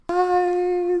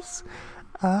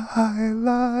I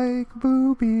like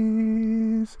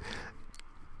boobies.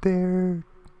 They're,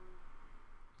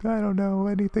 I don't know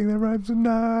anything that rhymes with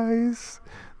nice.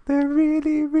 They're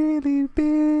really, really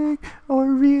big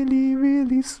or really,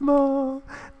 really small.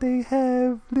 They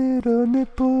have little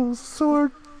nipples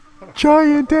or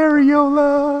giant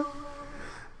areola.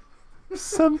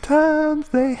 Sometimes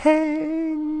they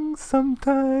hang,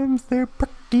 sometimes they're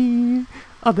perky,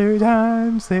 other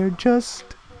times they're just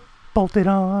bolted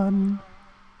on.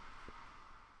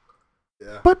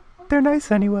 Yeah. But they're nice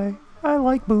anyway. I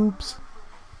like boobs.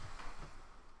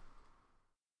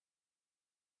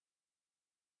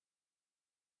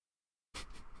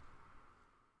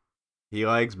 He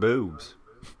likes boobs.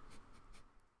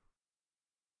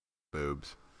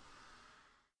 Boobs.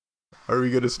 Are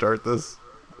we gonna start this?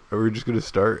 Are we just gonna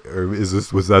start? Or was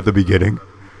that the beginning?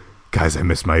 Guys, I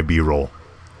missed my B-roll.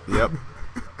 Yep.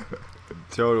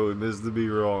 Totally missed the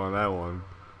B-roll on that one.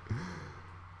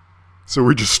 So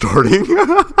we're just starting?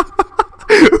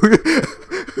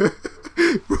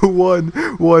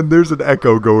 One, there's an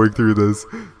echo going through this.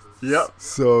 Yep.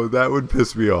 So that would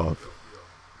piss me off.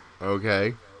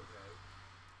 Okay.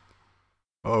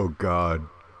 Oh, God.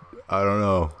 I don't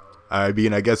know. I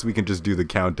mean, I guess we can just do the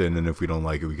count-in, and if we don't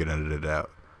like it, we can edit it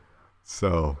out.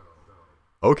 So,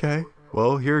 okay.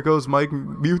 Well, here goes Mike.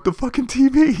 Mute the fucking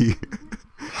TV.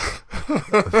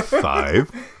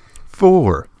 5,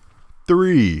 4,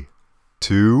 3,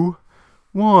 2,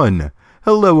 1.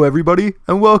 Hello, everybody,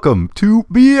 and welcome to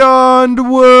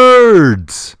Beyond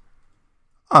Words.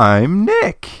 I'm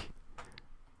Nick.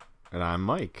 And I'm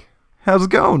Mike. How's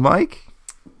it going, Mike?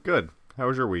 Good. How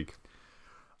was your week?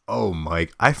 Oh,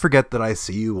 Mike, I forget that I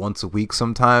see you once a week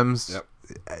sometimes. Yep.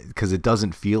 Because it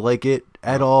doesn't feel like it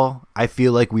at all. I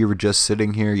feel like we were just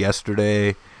sitting here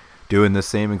yesterday doing the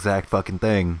same exact fucking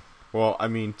thing. Well, I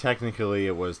mean, technically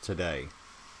it was today.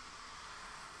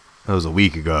 That was a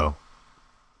week ago.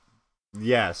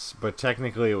 Yes, but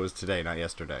technically it was today, not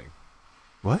yesterday.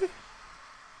 What?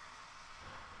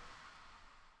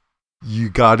 You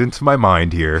got into my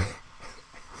mind here.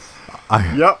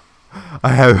 Yep. I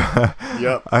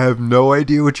have no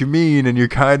idea what you mean, and you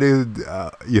kind of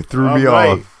you threw me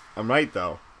right. off. I'm right,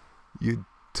 though. You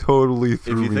totally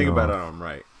threw me off. If you think about it, I'm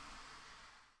right.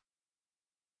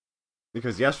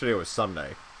 Because yesterday was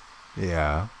Sunday.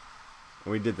 Yeah.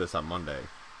 And we did this on Monday.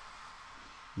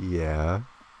 Yeah.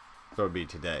 So it'd be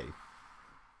today.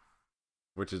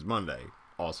 Which is Monday,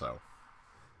 also.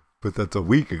 But that's a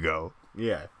week ago.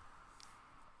 Yeah.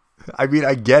 I mean,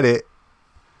 I get it.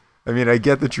 I mean, I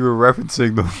get that you were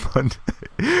referencing the Monday.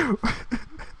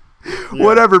 Yeah.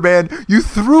 Whatever, man. You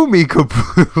threw me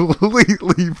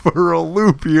completely for a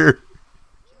loop here.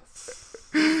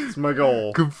 It's my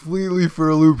goal. Completely for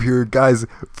a loop here. Guys,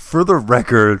 for the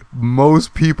record,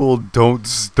 most people don't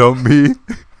stump me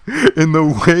in the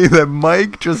way that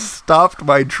Mike just stopped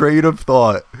my train of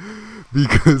thought.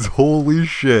 Because holy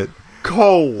shit.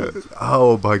 Cold.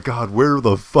 Oh my god, where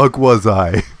the fuck was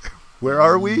I? Where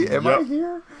are we? Am I Yep.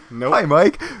 here? Nope. Hi,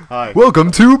 Mike. Hi.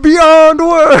 Welcome to Beyond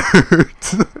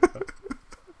Words.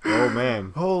 Oh,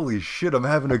 man. Holy shit, I'm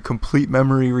having a complete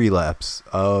memory relapse.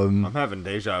 I'm having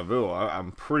deja vu.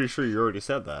 I'm pretty sure you already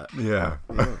said that. Yeah.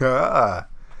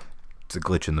 It's a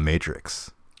glitch in the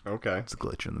Matrix. Okay. It's a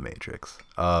glitch in the Matrix.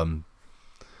 So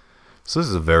this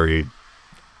is a very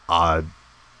odd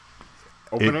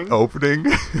Opening? Threw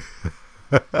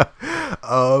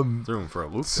him for a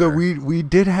loop So there. we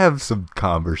did have some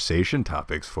conversation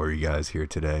topics for you guys here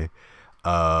today.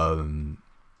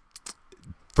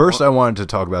 First, I wanted to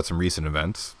talk about some recent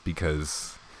events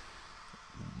because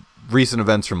recent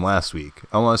events from last week.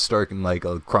 I want to start in like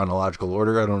a chronological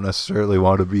order. I don't necessarily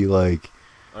want to be like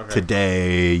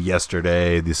today,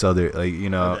 yesterday, this other, like, you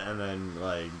know. And then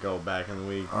like go back in the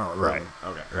week. Oh, right.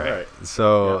 Okay. Right. All right.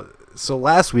 So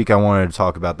last week I wanted to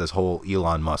talk about this whole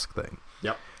Elon Musk thing.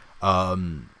 Yep. I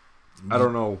I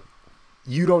don't know.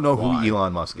 You don't know Why? who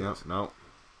Elon Musk is. No.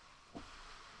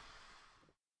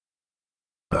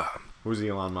 Who's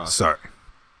Elon Musk?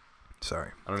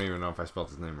 Sorry. I don't even know if I spelled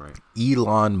his name right.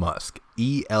 Elon Musk.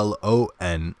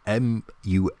 ELONMUSK.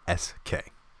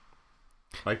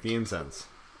 Like the incense.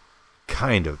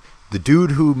 Kind of. The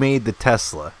dude who made the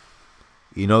Tesla.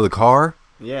 You know the car?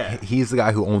 Yeah. He's the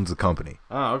guy who owns the company.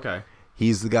 Oh, okay.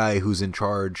 He's the guy who's in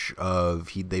charge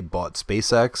of... They bought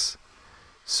SpaceX.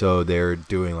 So they're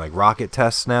doing like rocket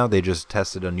tests now. They just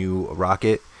tested a new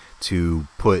rocket to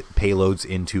put payloads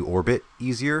into orbit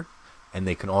easier. And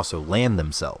they can also land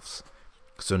themselves.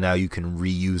 So now you can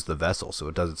reuse the vessel. So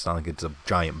it's not like it's a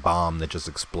giant bomb that just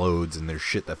explodes and there's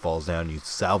shit that falls down and you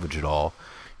salvage it all.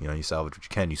 You know, you salvage what you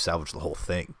can. You salvage the whole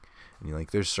thing. And you're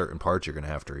like, there's certain parts you're going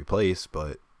to have to replace,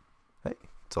 but hey,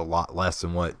 it's a lot less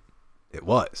than what it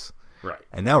was. Right.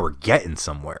 And now we're getting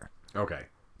somewhere. Okay.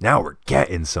 Now we're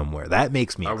getting somewhere. That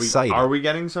makes me excited. Are we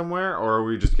getting somewhere, or are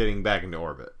we just getting back into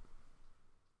orbit?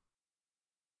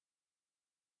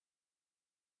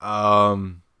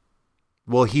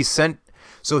 Well, he sent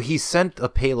a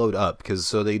payload up because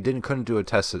they couldn't do a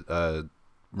test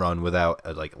run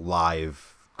without like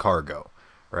live cargo,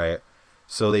 right?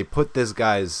 So they put this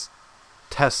guy's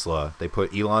Tesla, they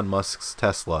put Elon Musk's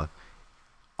Tesla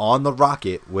on the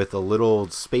rocket with a little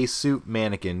spacesuit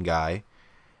mannequin guy,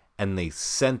 and they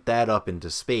sent that up into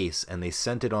space, and they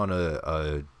sent it on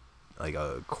a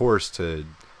course to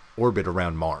orbit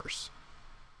around Mars.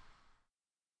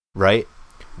 Right?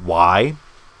 Why?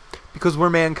 Because we're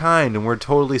mankind and we're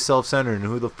totally self-centered and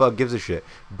who the fuck gives a shit.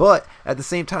 But at the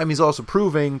same time, he's also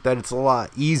proving that it's a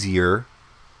lot easier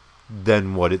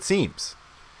than what it seems.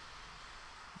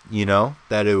 You know,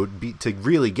 that it would be, to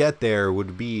really get there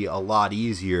would be a lot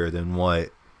easier than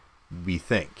what we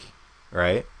think,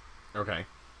 right? Okay.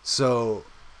 So,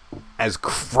 as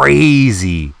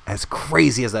crazy as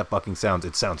that fucking sounds,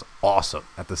 it sounds awesome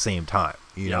at the same time.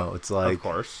 You know, it's like, of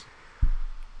course.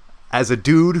 As a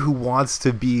dude who wants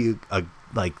to be a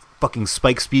like fucking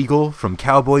Spike Spiegel from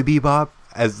Cowboy Bebop,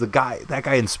 as that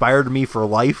guy inspired me for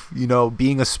life. You know,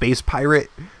 being a space pirate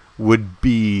would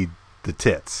be the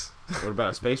tits. What about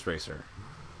a space racer?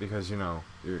 Because you know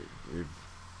you're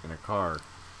in a car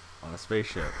on a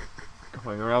spaceship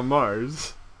going around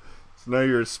Mars. So now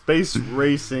you're a space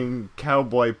racing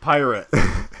cowboy pirate.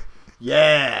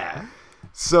 Yeah.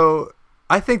 So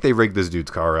I think they rigged this dude's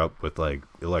car up with like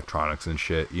electronics and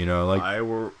shit. You know, like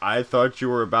I thought you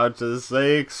were about to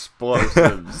say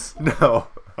explosives. No.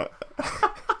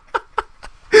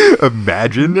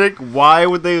 Imagine. Nick, why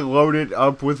would they load it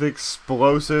up with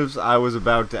explosives? I was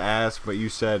about to ask, but you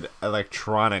said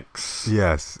electronics.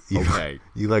 Yes. Okay.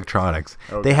 Electronics.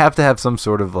 Okay. They have to have some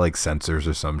sort of like sensors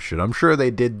or some shit. I'm sure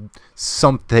they did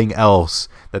something else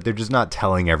that they're just not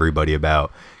telling everybody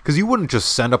about. Because you wouldn't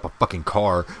just send up a fucking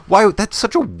car. Why? That's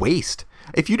such a waste.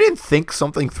 If you didn't think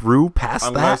something through past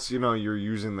Unless, that. you know, you're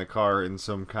using the car in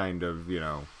some kind of, you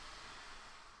know,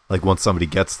 like once somebody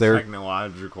gets there.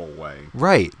 technological way.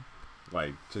 Right.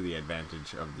 Like, to the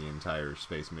advantage of the entire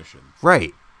space mission.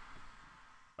 Right.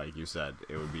 Like you said,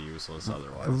 it would be useless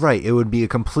otherwise. Right. It would be a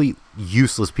complete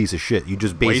useless piece of shit. You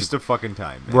just waste of fucking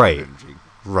time. And right. energy.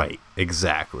 Right.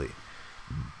 Exactly.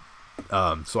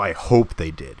 So I hope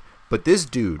they did. But this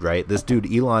dude, right? This dude,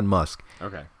 Elon Musk.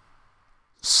 Okay.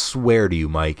 Swear to you,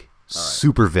 Mike.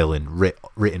 Super villain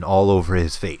written all over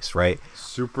his face, right?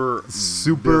 Super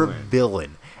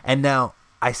villain. And now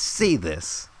I say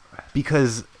this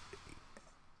because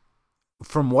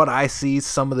from what I see,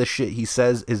 some of the shit he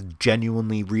says is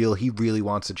genuinely real. He really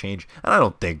wants to change. And I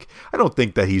don't think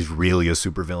that he's really a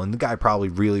supervillain. The guy probably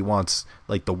really wants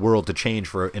like the world to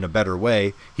change in a better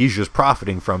way. He's just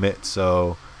profiting from it.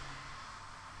 So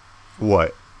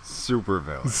what?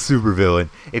 Supervillain.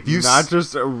 If you not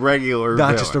just a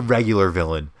regular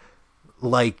villain.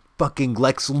 Like fucking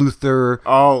Lex Luthor.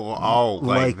 Oh,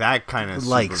 like that kind of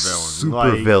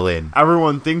supervillain. Like,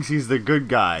 everyone thinks he's the good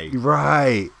guy.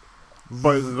 Right.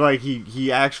 But like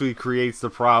he actually creates the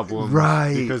problem,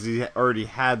 right? Because he already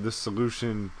had the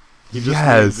solution. He just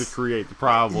needs to create the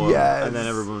problem, and then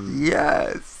everyone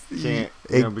can't,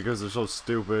 because they're so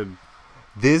stupid.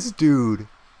 This dude,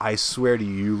 I swear to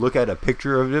you, you look at a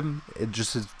picture of him,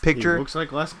 just his picture. He looks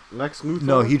like Lex Luthor.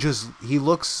 No, he just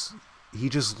looks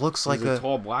like a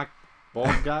tall black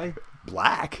bald guy.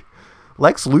 Black.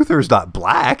 Lex Luthor's not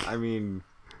black. I mean.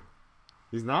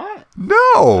 He's not?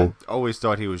 No. I always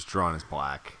thought he was drawn as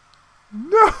black.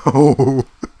 No.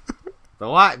 The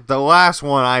last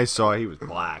one I saw, he was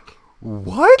black.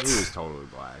 What? He was totally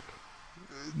black.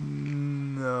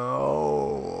 No.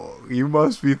 You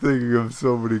must be thinking of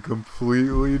somebody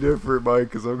completely different, Mike,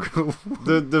 because I'm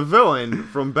gonna... The villain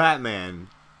from Batman,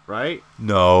 right?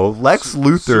 No. Lex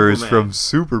Luthor is from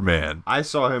Superman. I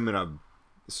saw him in a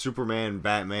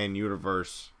Superman-Batman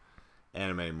universe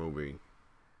anime movie.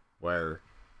 Where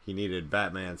he needed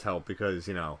Batman's help because,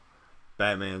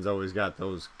 Batman's always got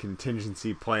those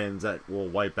contingency plans that will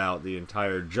wipe out the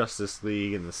entire Justice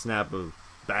League in the snap of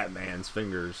Batman's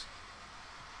fingers.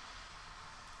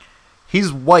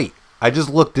 He's white. I just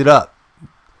looked it up.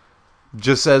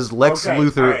 Just says Lex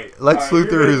Luthor. Right, Lex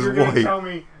Luthor is white. Tell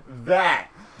me that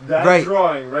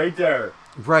drawing right there.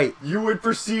 Right. You would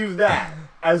perceive that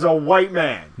as a white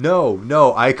man.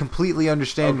 No. I completely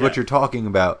understand what you're talking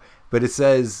about. But it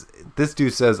says, this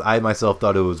dude says, I myself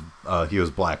thought he was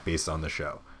black based on the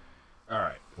show. All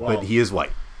right. Well, but he is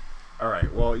white. All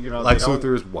right. Well, you know, Lex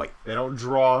Luthor is white. They don't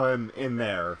draw him in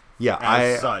there. Yeah,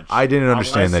 as such. I didn't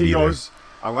understand that either.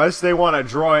 Unless they want to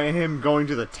draw him going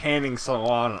to the tanning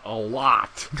salon a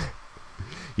lot.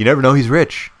 You never know. He's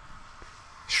rich.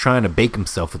 He's trying to bake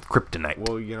himself with kryptonite.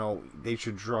 Well, you know, they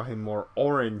should draw him more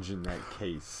orange in that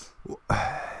case.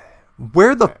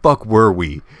 Where the fuck were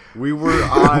we? We were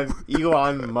on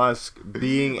Elon Musk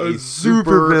being a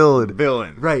super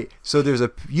villain. Right. So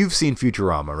you've seen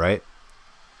Futurama, right?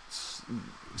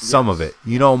 Some of it.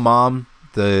 You know, Mom,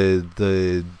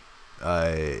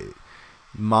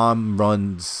 Mom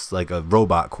runs like a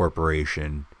robot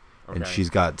corporation, and she's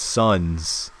got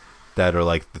sons that are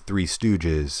like the Three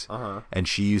Stooges, and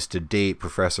she used to date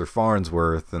Professor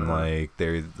Farnsworth, and like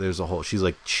there's a whole she's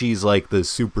like the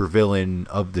super villain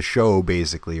of the show,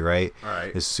 basically, right?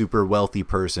 Right. This super wealthy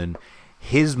person.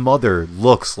 His mother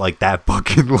looks like that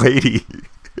fucking lady.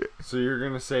 So you're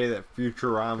gonna say that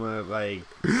Futurama like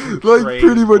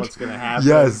pretty much what's gonna happen?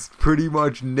 Yes, pretty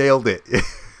much nailed it.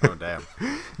 Oh damn.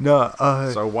 No.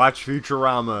 So watch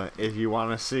Futurama if you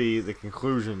want to see the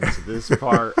conclusion to this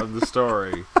part of the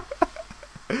story.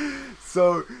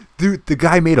 So, dude, the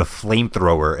guy made a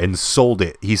flamethrower and sold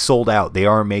it. He sold out.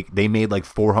 They made like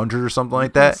 400 or something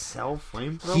like that. Sell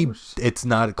flamethrowers? It's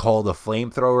not called a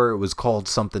flamethrower. It was called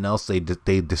something else. They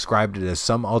described it as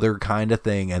some other kind of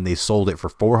thing, and they sold it for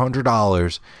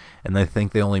 $400. And I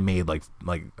think they only made like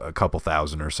a couple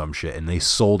thousand or some shit, and they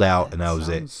sold out, and that was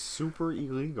it. Super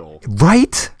illegal.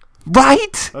 Right.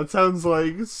 That sounds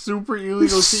like super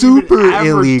illegal. Super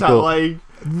illegal. Like,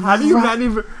 how do you not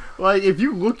even like? If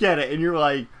you look at it and you're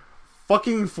like,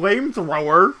 fucking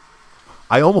flamethrower.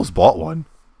 I almost bought one.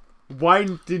 Why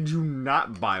did you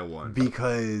not buy one?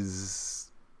 Because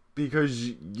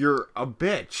you're a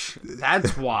bitch.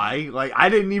 That's why. Like, I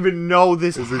didn't even know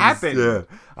this happened. Yeah,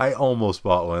 I almost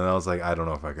bought one, and I was like, I don't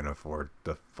know if I can afford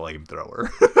the flamethrower.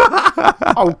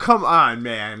 Oh, come on,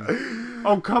 man.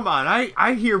 Oh, come on.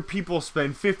 I hear people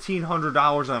spend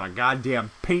 $1,500 on a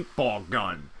goddamn paintball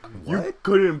gun. What? You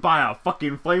couldn't buy a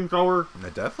fucking flamethrower? I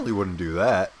definitely wouldn't do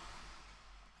that.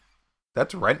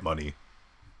 That's rent money.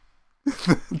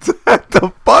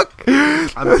 The fuck?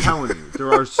 I'm telling you,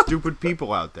 there are stupid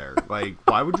people out there. Like,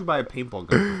 why would you buy a paintball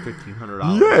gun for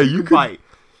 $1,500? Yeah, you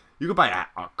could buy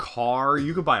a car.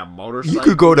 You could buy a motorcycle. You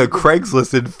could go to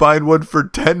Craigslist and find one for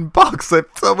 $10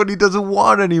 that somebody doesn't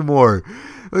want anymore.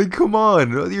 Like, come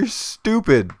on, you're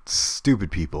stupid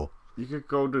people. You could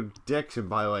go to Dick's and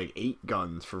buy like 8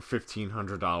 guns for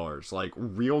 $1,500, like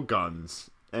real guns,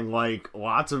 and like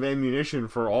lots of ammunition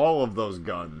for all of those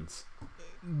guns.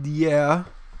 Yeah.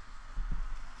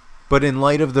 But in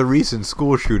light of the recent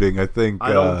school shooting, I think...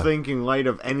 I don't think in light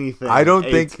of anything,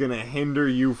 it's going to hinder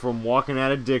you from walking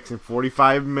out of Dick's in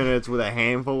 45 minutes with a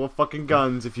handful of fucking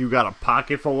guns if you got a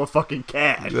pocket full of fucking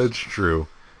cash. That's true.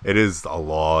 It is a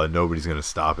law, and nobody's going to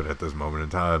stop it at this moment in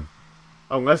time.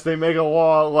 Unless they make a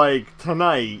law like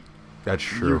tonight. That's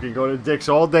true. You can go to Dick's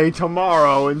all day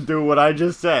tomorrow and do what I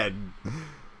just said.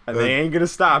 And they ain't going to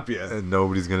stop you. And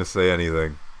nobody's going to say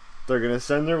anything. They're going to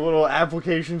send their little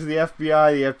application to the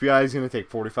FBI. The FBI is going to take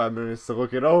 45 minutes to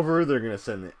look it over. They're going to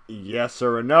send a yes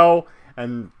or a no.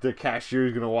 And the cashier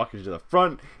is going to walk you to the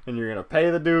front. And you're going to pay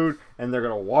the dude. And they're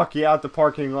going to walk you out the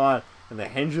parking lot. And they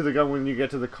hand you the gun when you get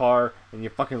to the car. And you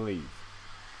fucking leave.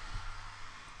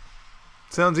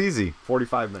 Sounds easy.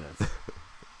 45 minutes.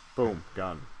 Boom.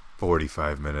 Gun.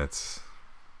 45 minutes.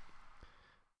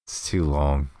 It's too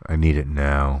long. I need it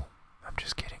now. I'm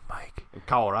just kidding, Mike. In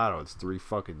Colorado, it's 3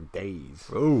 fucking days.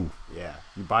 Oh. Yeah.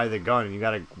 You buy the gun and you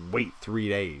gotta wait 3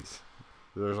 days.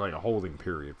 There's like a holding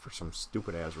period for some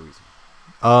stupid ass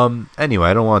reason. Anyway,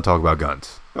 I don't want to talk about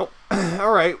guns. Nope.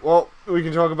 All right. Well, we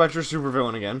can talk about your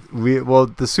supervillain again.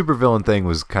 The supervillain thing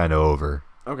was kind of over.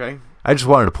 Okay. I just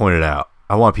wanted to point it out.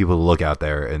 I want people to look out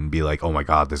there and be like, oh my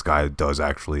god, this guy does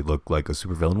actually look like a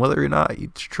supervillain. Whether or not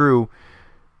it's true,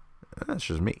 that's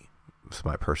just me. It's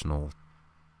my personal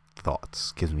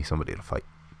thoughts. Gives me somebody to fight.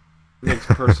 Nick's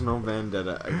personal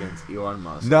vendetta against Elon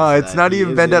Musk. No, it's not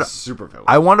even vendetta. Supervillain.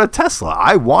 I want a Tesla.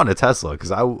 I want a Tesla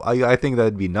because I think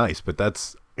that'd be nice, but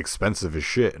that's expensive as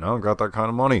shit, and I don't got that kind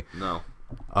of money. No.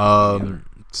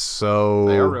 So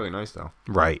they are really nice though.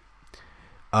 Right.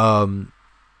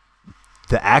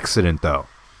 The accident though.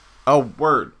 Oh,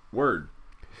 word.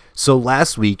 So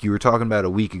last week, you were talking about a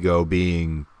week ago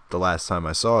being the last time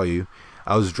I saw you.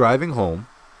 I was driving home,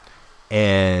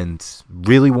 and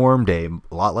really warm day,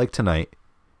 a lot like tonight,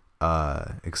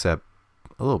 except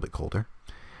a little bit colder.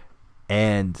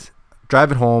 And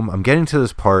driving home, I'm getting to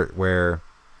this part where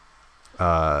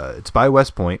it's by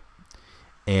West Point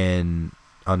and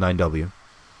on 9W.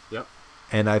 Yep.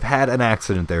 And I've had an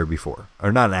accident there before.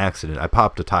 Or not an accident. I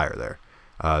popped a tire there.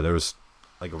 There was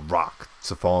like a rock.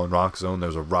 It's a fallen rock zone.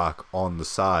 There's a rock on the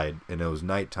side, and it was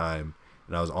nighttime.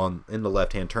 And I was in the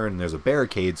left-hand turn, and there's a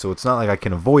barricade, so it's not like I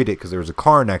can avoid it because there was a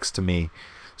car next to me.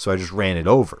 So I just ran it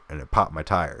over, and it popped my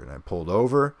tire. And I pulled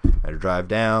over. I had to drive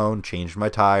down, changed my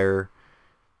tire,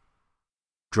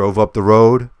 drove up the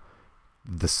road.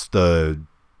 The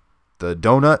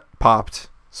donut popped,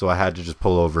 so I had to just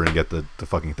pull over and get the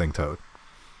fucking thing towed.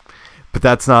 But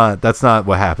that's not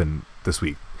what happened this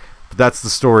week. But that's the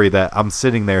story that I'm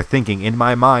sitting there thinking in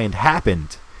my mind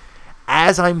happened.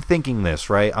 As I'm thinking this,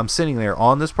 right? I'm sitting there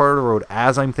on this part of the road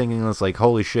as I'm thinking this, like,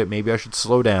 holy shit, maybe I should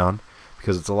slow down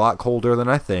because it's a lot colder than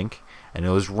I think. And it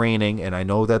was raining, and I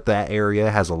know that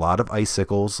area has a lot of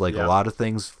icicles, like a lot of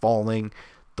things falling.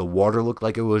 The water looked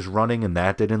like it was running, and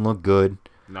that didn't look good.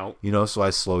 No. You know, so I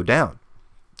slowed down.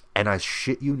 And I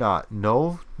shit you not,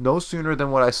 no sooner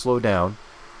than when I slow down,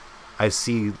 I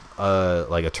see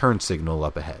like a turn signal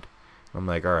up ahead. I'm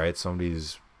like, all right,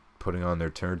 somebody's putting on their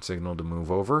turn signal to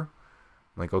move over.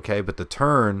 I'm like, okay, but the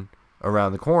turn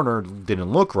around the corner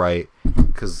didn't look right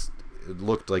because it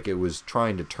looked like it was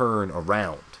trying to turn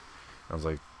around. I was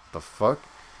like, the fuck?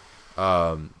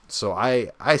 So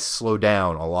I slow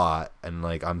down a lot, and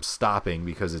like I'm stopping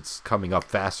because it's coming up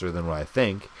faster than what I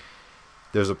think.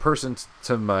 There's a person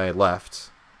to my left.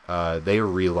 They are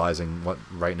realizing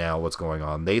what's going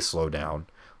on. They slow down.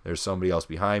 There's somebody else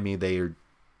behind me. They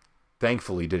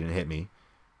thankfully didn't hit me,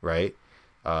 right?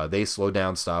 They slow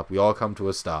down, stop. We all come to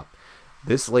a stop.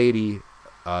 This lady,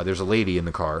 there's a lady in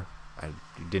the car. I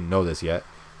didn't know this yet,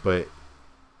 but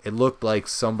it looked like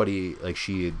somebody, like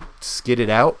she had skidded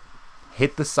out,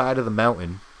 hit the side of the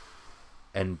mountain,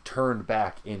 and turned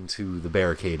back into the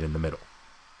barricade in the middle.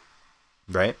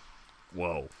 Right?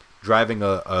 Whoa. Driving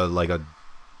a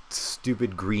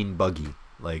stupid green buggy,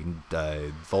 like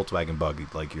Volkswagen buggy,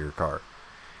 like your car.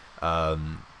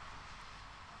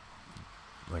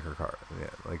 Like her car. Yeah,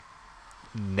 like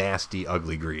nasty,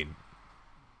 ugly green.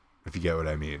 If you get what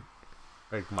I mean.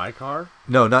 Like my car?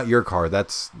 No, not your car.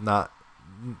 That's not...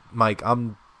 Mike,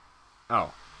 I'm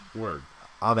word.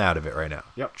 I'm out of it right now.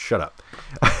 Yep. Shut up.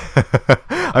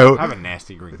 I have a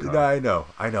nasty green car. I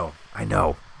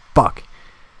know. Fuck.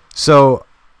 So,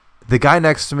 the guy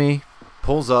next to me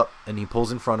pulls up, and he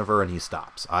pulls in front of her, and he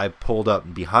stops. I pulled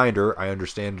up behind her. I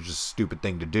understand it's just a stupid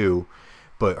thing to do,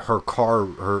 but her car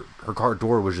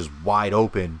door was just wide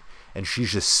open, and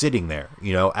she's just sitting there,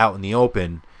 you know, out in the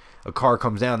open. A car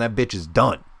comes down, that bitch is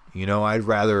done. You know, I'd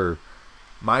rather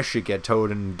my shit get towed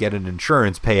and get an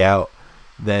insurance payout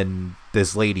than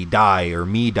this lady die or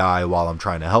me die while I'm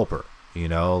trying to help her. You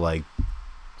know, like,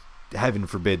 heaven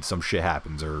forbid some shit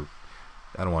happens, or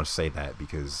I don't want to say that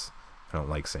because I don't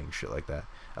like saying shit like that.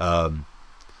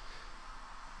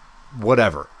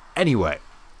 Whatever. Anyway.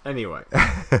 Mike's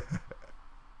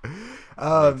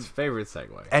favorite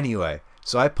segue. Anyway,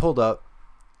 so I pulled up.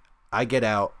 I get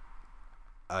out.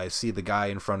 I see the guy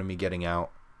in front of me getting out.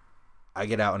 I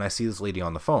get out and I see this lady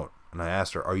on the phone. And I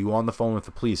asked her, "Are you on the phone with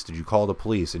the police? Did you call the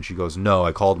police?" And she goes, "No,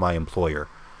 I called my employer."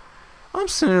 I'm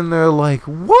sitting there like,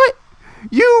 what?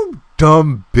 You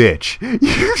dumb bitch.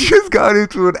 You just got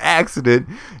into an accident.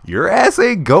 Your ass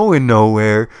ain't going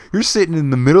nowhere. You're sitting in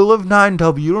the middle of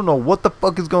 9W. You don't know what the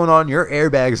fuck is going on. Your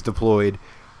airbag's deployed.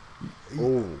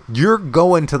 Oh. You're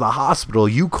going to the hospital.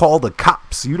 You call the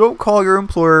cops. You don't call your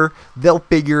employer. They'll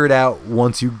figure it out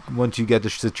once you get the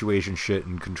situation shit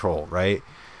in control, right?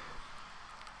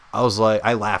 I was like,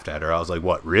 I laughed at her. I was like,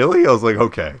 what, really? I was like,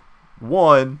 okay.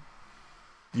 One,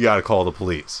 you got to call the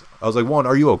police. I was like, one,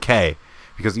 are you okay?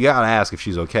 Because you got to ask if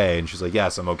she's okay. And she's like,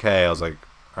 yes, I'm okay. I was like,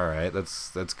 all right,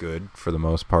 that's good for the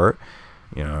most part.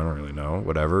 You know, I don't really know.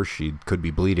 Whatever. She could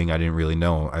be bleeding. I didn't really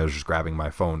know. I was just grabbing my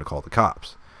phone to call the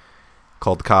cops.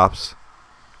 Called the cops.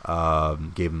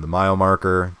 Gave him the mile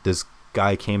marker. This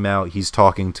guy came out. He's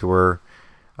talking to her.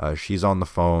 She's on the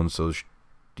phone. So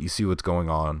you see what's going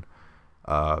on.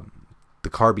 The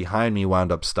car behind me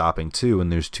wound up stopping too,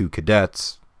 and there's two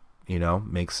cadets. You know,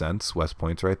 makes sense. West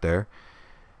Point's right there.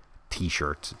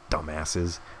 T-shirts,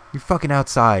 dumbasses. You're fucking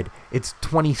outside. It's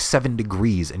 27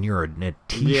 degrees, and you're in a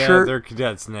T-shirt. Yeah, they're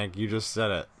cadets, Nick. You just said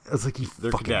it. It's like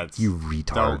they're fucking cadets. You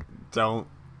retard.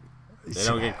 They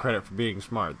don't get credit for being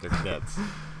smart. They're cadets.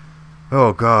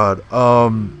 Oh God.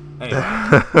 Anyway.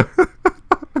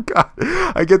 God,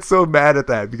 I get so mad at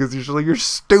that because you're just like, you're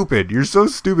stupid. You're so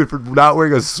stupid for not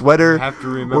wearing a sweater. You have to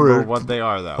remember what they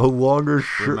are, though. A longer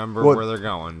shirt. Remember where they're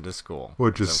going to school.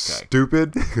 Which is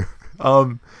stupid.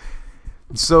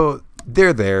 So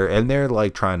they're there and they're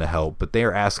like trying to help, but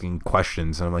they're asking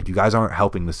questions, and I'm like, you guys aren't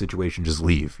helping the situation. Just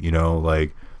leave. You know,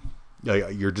 like,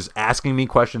 You're just asking me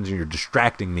questions and you're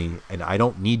distracting me, and I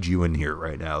don't need you in here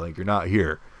right now. Like, you're not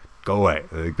here. Go away,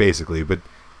 like, basically. But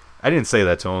I didn't say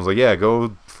that to him. I was like, yeah,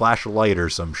 go flash a light or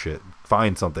some shit.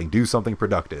 Find something. Do something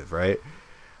productive, right?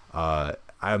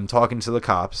 I'm talking to the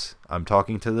cops. I'm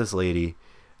talking to this lady.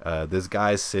 This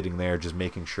guy's sitting there just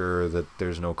making sure that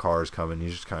there's no cars coming.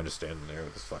 He's just kind of standing there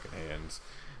with his fucking hands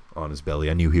on his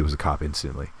belly. I knew he was a cop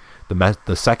instantly.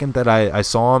 The second that I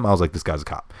saw him, I was like, this guy's a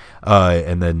cop.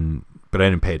 But I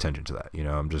didn't pay attention to that.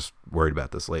 I'm just worried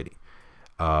about this lady.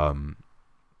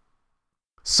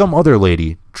 Some other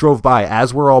lady drove by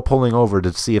as we're all pulling over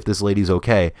to see if this lady's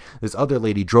okay. This other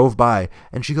lady drove by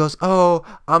and she goes, "Oh,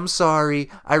 I'm sorry.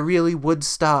 I really would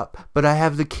stop, but I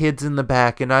have the kids in the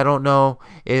back and I don't know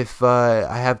if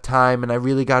I have time and I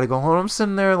really got to go home." I'm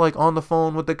sitting there like on the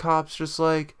phone with the cops just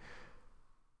like,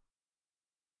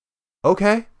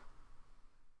 okay.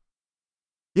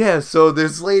 Yeah, so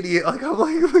this lady, like, I'm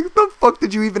like, what the fuck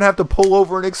did you even have to pull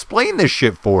over and explain this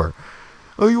shit for?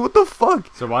 Like, what the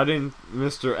fuck? So why didn't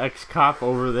Mr. X-Cop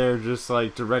over there just,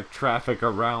 like, direct traffic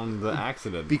around the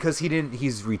accident? Because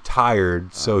he's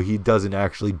retired, so he doesn't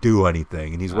actually do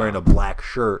anything. And he's wearing a black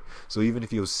shirt, so even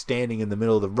if he was standing in the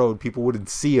middle of the road, people wouldn't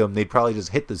see him. They'd probably just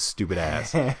hit this stupid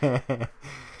ass.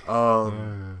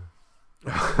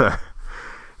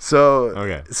 So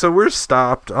we're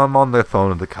stopped. I'm on the phone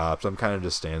with the cops. I'm kind of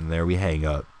just standing there. We hang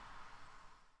up.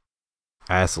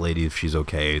 I ask the lady if she's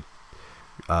okay.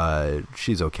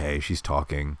 She's okay. She's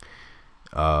talking.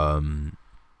 This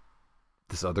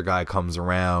other guy comes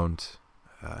around.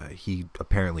 He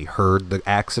apparently heard the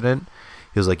accident.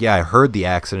 He was like, "Yeah, I heard the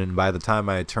accident. And by the time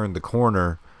I turned the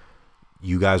corner,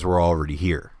 you guys were already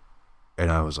here."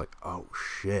 And I was like, "Oh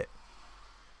shit."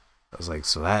 I was like,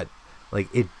 so that, like,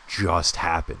 it just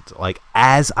happened. Like,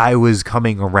 as I was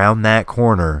coming around that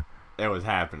corner, it was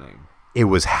happening. It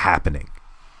was happening.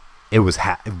 It was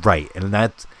right, and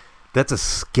that's a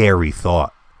scary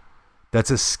thought.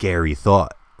 That's a scary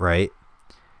thought, right?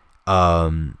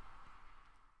 But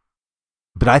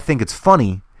I think it's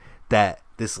funny that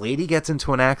this lady gets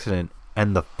into an accident,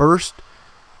 and the first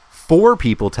 4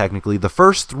 people, technically, the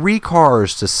first 3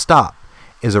 cars to stop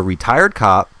is a retired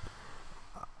cop.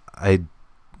 I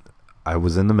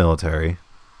was in the military,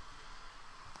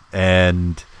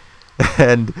 and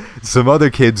some other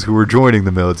kids who were joining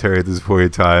the military at this point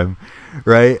in time,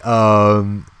 right?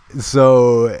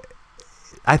 So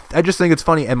I just think it's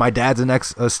funny, and my dad's an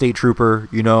ex-state trooper,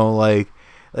 like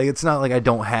it's not like I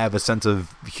don't have a sense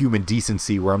of human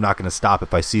decency where I'm not going to stop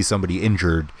if I see somebody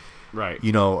injured. Right.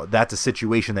 That's a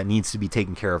situation that needs to be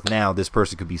taken care of now. This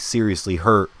person could be seriously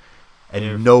hurt,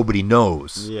 and nobody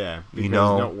knows. Yeah.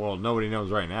 Because nobody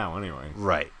knows right now anyway.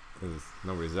 Right. Because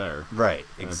nobody's there. Right,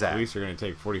 and exactly. The police are going to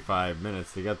take 45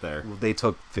 minutes to get there. Well, they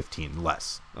took 15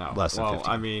 less. Oh, less than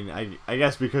 15. I mean, I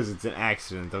guess because it's an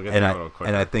accident, they'll get there a little quicker.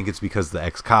 And I think it's because the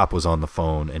ex-cop was on the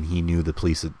phone and he knew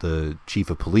the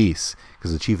chief of police,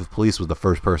 because the chief of police was the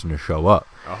first person to show up.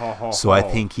 So I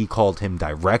think he called him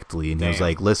directly, and he was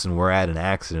like, "Listen, we're at an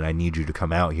accident. I need you to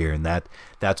come out here." And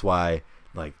that's why,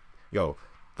 like,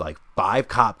 5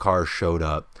 cop cars showed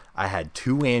up. I had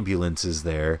 2 ambulances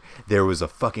there. There was a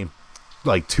fucking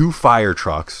 2 fire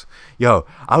trucks. I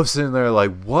was sitting there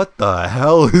like, what the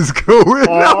hell is going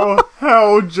on?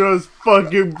 Hell just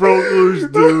fucking broke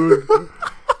loose, dude.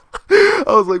 I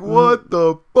was like, what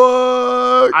the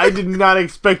fuck? I did not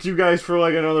expect you guys for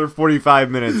like another 45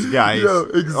 minutes, guys.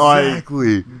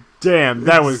 Exactly. Damn,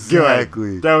 that was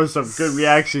good. That was some good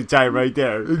reaction time right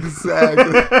there.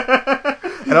 Exactly.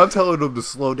 And I'm telling them to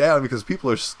slow down because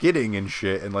people are skidding and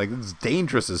shit, and it's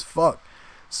dangerous as fuck.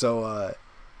 So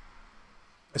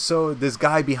this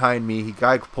guy behind me,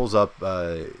 guy pulls up.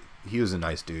 He was a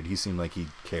nice dude. He seemed like he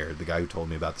cared. The guy who told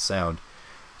me about the sound,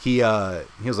 he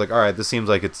was like, "All right, this seems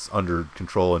like it's under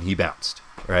control," and he bounced.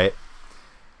 Right.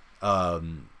 I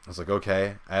was like,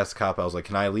 "Okay." I asked the cop. I was like,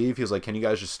 "Can I leave?" He was like, "Can you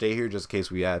guys just stay here just in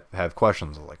case we have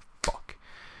questions?" I was like, "Fuck."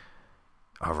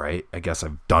 All right, I guess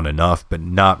I've done enough, but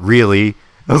not really.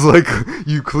 I was like,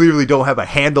 "You clearly don't have a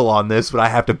handle on this, but I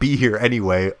have to be here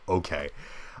anyway." Okay.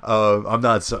 I'm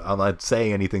not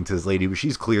saying anything to this lady, but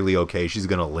she's clearly okay. She's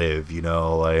gonna live, she's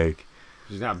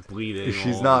not bleeding.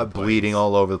 She's not bleeding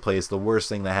all over the place. The worst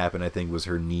thing that happened, I think, was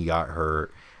her knee got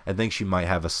hurt. I think she might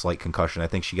have a slight concussion. I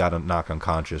think she got knocked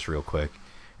unconscious real quick,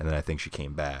 and then I think she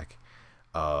came back.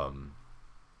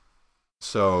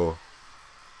 So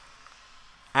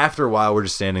after a while, we're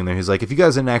just standing there. He's like, "If you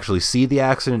guys didn't actually see the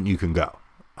accident, you can go."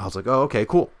 I was like, "Oh, okay,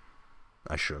 cool."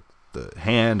 I shook the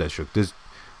hand. I shook this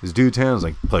dude's hand. I was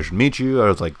like, "Pleasure to meet you." I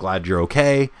was like, "Glad you're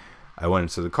okay." I went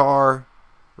into the car,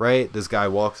 right? This guy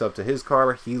walks up to his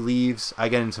car. He leaves. I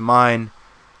get into mine.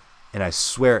 And I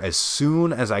swear, as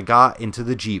soon as I got into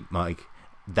the Jeep, Mike,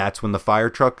 that's when the fire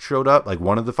truck showed up. Like,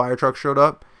 one of the fire trucks showed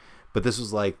up. But this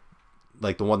was like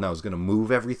the one that was going to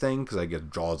move everything, because I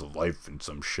get Jaws of Life and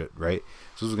some shit, right?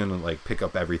 So this was going to, like, pick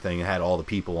up everything. It had all the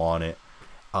people on it.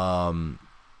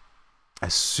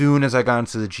 As soon as I got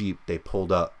into the Jeep, they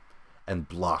pulled up and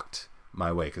blocked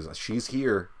my way, because she's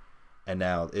here, and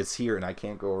now it's here, and I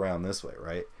can't go around this way,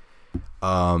 right?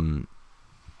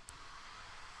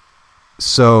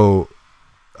 Sorry.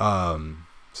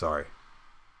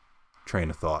 Train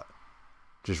of thought.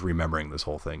 Just remembering this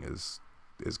whole thing is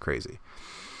crazy.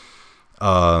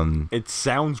 It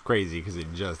sounds crazy because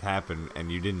it just happened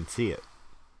and you didn't see it.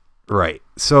 Right.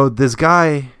 So this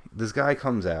guy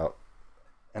comes out,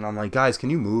 and I'm like, guys, can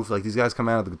you move? Like, these guys come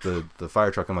out of the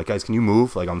fire truck. I'm like, guys, can you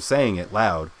move? Like, I'm saying it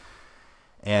loud.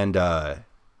 And I'm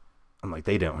like,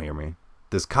 they don't hear me.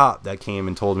 This cop that came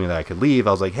and told me that I could leave,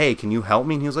 I was like, hey, can you help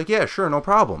me? And he was like, yeah, sure, no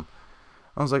problem.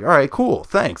 I was like, all right, cool,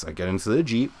 thanks. I get into the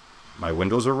Jeep. My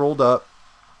windows are rolled up.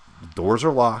 Doors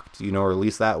are locked, or at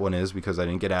least that one is, because I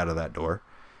didn't get out of that door.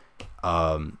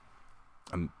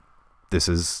 This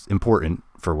is important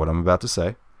for what I'm about to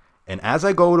say. And as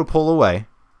I go to pull away,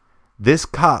 this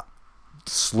cop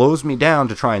slows me down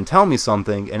to try and tell me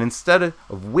something, and instead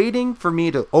of waiting for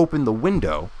me to open the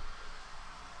window,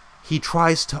 he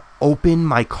tries to open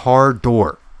my car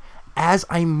door. As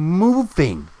I'm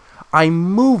moving,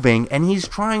 and he's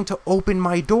trying to open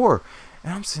my door.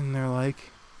 And I'm sitting there like,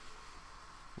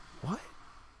 what?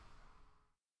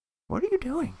 What are you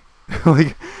doing?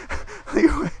 like,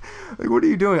 what are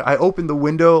you doing? I opened the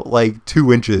window like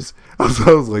 2 inches. I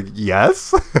was like,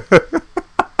 yes?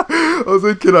 I was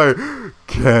like,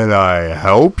 can I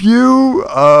help you?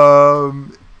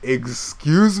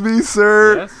 Excuse me,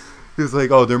 sir? Yes. He's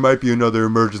like, oh, there might be another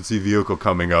emergency vehicle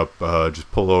coming up.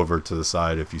 Just pull over to the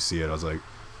side if you see it. I was like,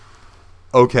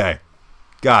 okay,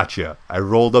 gotcha. I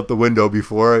rolled up the window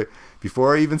before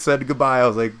I even said goodbye. I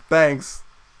was like, thanks.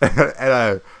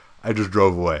 And I just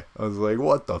drove away. I was like,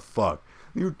 what the fuck?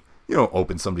 You don't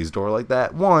open somebody's door like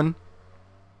that. One,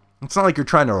 it's not like you're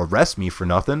trying to arrest me for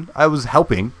nothing. I was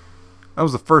helping. I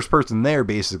was the first person there,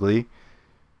 basically.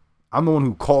 I'm the one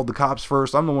who called the cops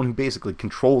first. I'm the one who basically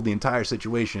controlled the entire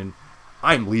situation.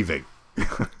 I'm leaving.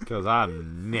 Because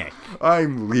I'm Nick.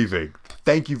 I'm leaving.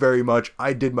 Thank you very much.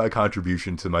 I did my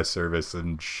contribution to my service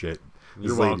and shit.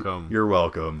 You're welcome. You're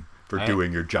welcome for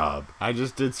doing your job. I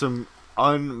just did some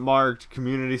unmarked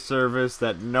community service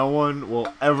that no one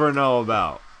will ever know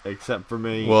about except for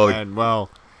me. Well, and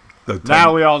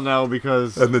now we all know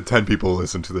because and the 10 people who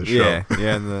listen to this show.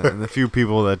 Yeah, and the few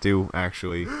people that do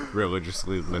actually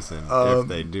religiously listen, if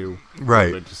they do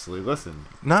religiously listen.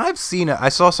 Now I've seen it. I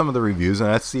saw some of the reviews, and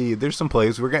I see there's some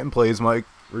plays. We're getting plays, Mike.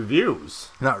 Reviews,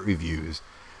 not reviews.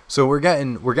 So we're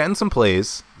getting some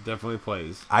plays. Definitely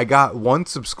plays. I got one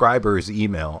subscriber's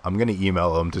email. I'm gonna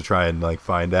email them to try and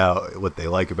find out what they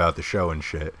like about the show and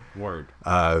shit. Word.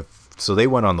 So they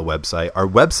went on the website. Our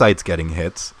website's getting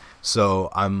hits. So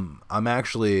I'm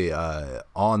actually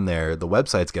on there. The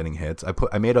website's getting hits.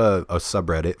 I made a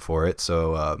subreddit for it.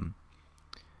 So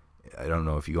I don't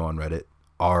know if you go on Reddit.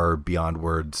 Our Beyond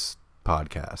Words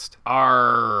podcast.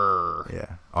 Our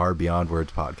Beyond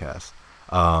Words podcast.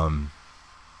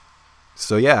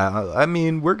 So yeah, I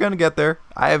mean, we're gonna get there.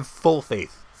 I have full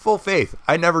faith.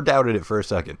 I never doubted it for a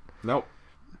second. Nope.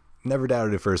 Never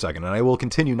doubted it for a second, and I will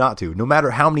continue not to. No matter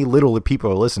how many little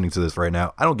people are listening to this right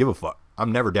now, I don't give a fuck.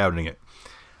 I'm never doubting it.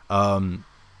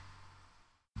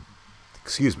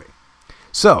 Excuse me.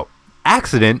 So,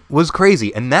 accident was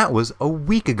crazy, and that was a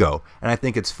week ago. And I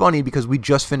think it's funny because we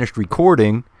just finished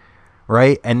recording,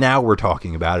 right? And now we're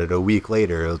talking about it a week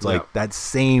later. It's like that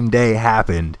same day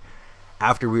happened.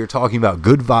 After we were talking about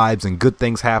good vibes and good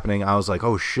things happening, I was like,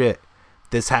 oh shit,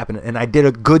 this happened. And I did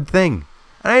a good thing.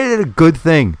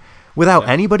 Without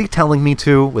anybody telling me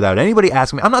to, without anybody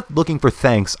asking me. I'm not looking for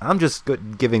thanks. I'm just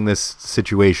giving this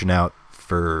situation out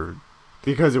for...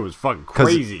 Because it was fucking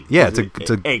crazy. Yeah,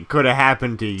 it could have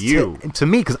happened to you. To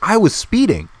me, because I was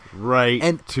speeding. Right,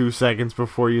 and 2 seconds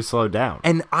before you slowed down.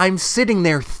 And I'm sitting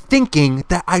there thinking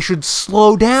that I should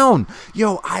slow down.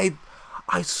 Yo, I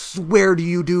swear to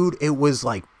you, dude, it was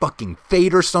like fucking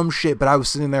fate or some shit, but I was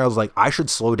sitting there, I was like, I should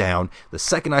slow down. The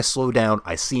second I slow down,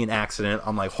 I see an accident.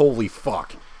 I'm like, holy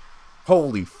fuck,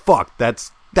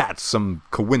 that's some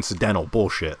coincidental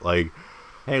bullshit. Like,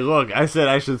 hey, look, I said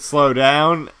I should slow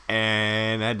down,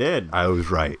 and I did. I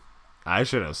was right. I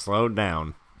should have slowed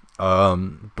down.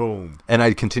 Boom. And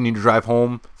I continued to drive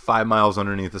home 5 miles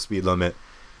underneath the speed limit.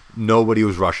 Nobody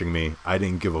was rushing me. I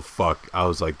didn't give a fuck. I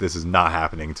was like, this is not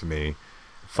happening to me.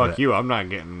 Fuck you, I'm not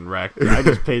getting wrecked. I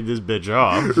just paid this bitch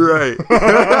off. Right.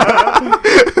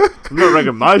 I'm not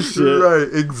wrecking my shit. Right,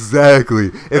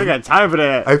 exactly. I ain't got time for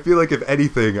that. I feel like if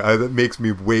anything, that makes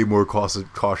me way more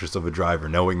cautious of a driver,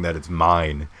 knowing that it's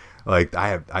mine. Like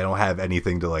I don't have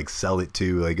anything to like sell it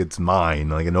to. Like it's mine.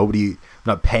 Like I'm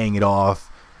not paying it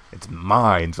off. It's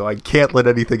mine, so I can't let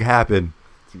anything happen.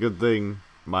 It's a good thing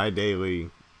my daily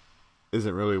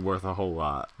isn't really worth a whole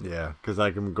lot. Yeah, because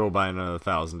I can go buy another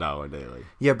 $1,000 daily.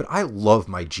 Yeah, but I love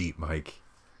my Jeep, Mike.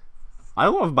 I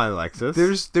love my Lexus.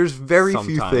 There's very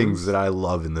Sometimes. few things that I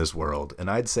love in this world, and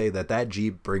I'd say that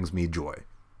Jeep brings me joy.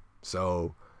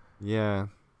 So, yeah,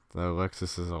 the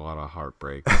Lexus is a lot of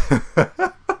heartbreak.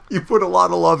 You put a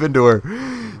lot of love into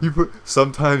her.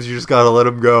 Sometimes you just gotta let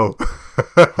them go.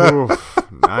 Oof,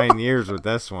 9 years with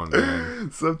this one,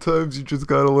 man. Sometimes you just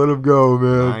gotta let them go,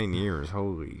 man. 9 years,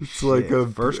 holy It's shit. like a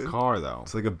first car, though.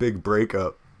 It's like a big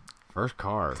breakup. First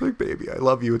car. It's like, baby, I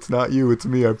love you. It's not you. It's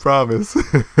me. I promise.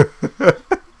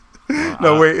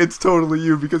 No, wait. It's totally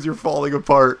you because you're falling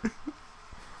apart.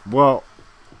 Well,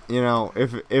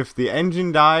 if the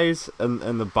engine dies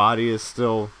and the body is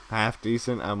still half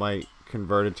decent, I might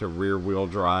convert it to rear wheel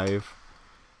drive.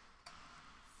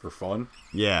 For fun?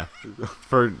 Yeah.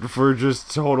 for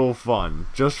just total fun.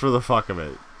 Just for the fuck of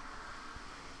it.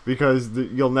 Because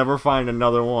you'll never find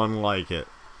another one like it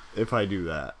if I do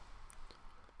that.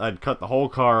 I'd cut the whole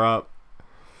car up.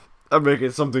 I'd make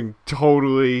it something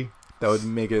totally... That would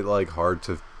make it, like, hard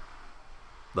to,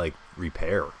 like,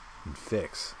 repair and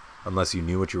fix. Unless you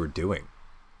knew what you were doing.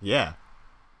 Yeah.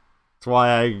 That's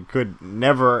why I could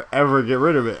never, ever get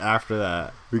rid of it after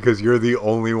that. Because you're the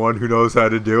only one who knows how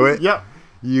to do it? Yep.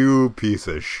 You piece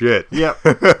of shit. Yep.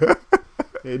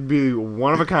 It'd be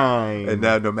one of a kind. And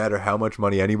now, no matter how much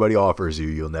money anybody offers you,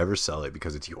 you'll never sell it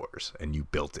because it's yours. And you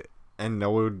built it. And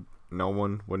no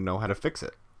one would know how to fix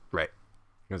it. Right.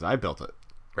 Because I built it.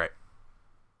 Right.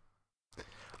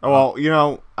 Oh,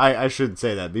 well, I should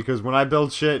say that. Because when I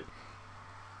build shit,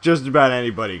 just about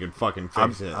anybody could fucking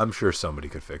fix it. I'm sure somebody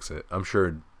could fix it. I'm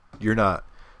sure you're not,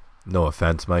 no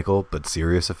offense, Michael, but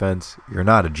serious offense, you're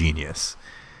not a genius.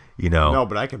 No,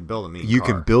 but I can build a mean car. You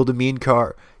can build a mean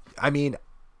car. I mean,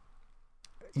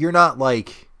 you're not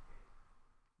like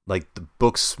the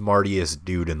book smartiest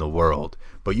dude in the world,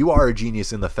 but you are a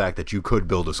genius in the fact that you could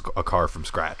build a car from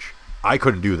scratch. I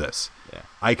couldn't do this. Yeah.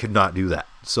 I could not do that.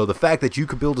 So the fact that you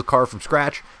could build a car from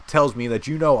scratch tells me that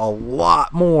you know a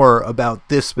lot more about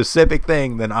this specific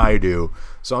thing than I do.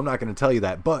 So I'm not going to tell you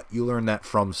that, but you learned that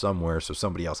from somewhere, so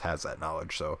somebody else has that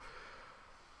knowledge. So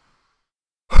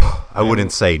I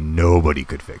wouldn't say nobody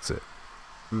could fix it.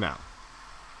 No.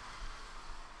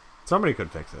 Somebody could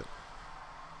fix it.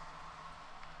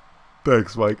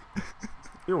 Thanks, Mike.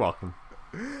 You're welcome.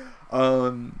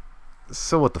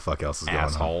 So what the fuck else is going on?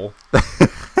 Asshole.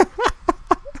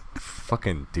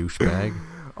 Fucking douchebag.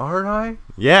 Aren't I?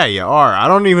 Yeah, you are. I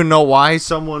don't even know why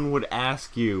someone would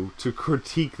ask you to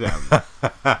critique them.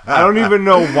 I don't even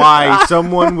know why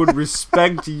someone would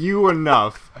respect you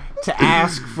enough to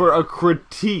ask for a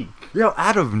critique.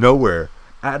 Out of nowhere.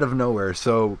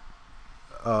 So,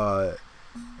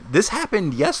 this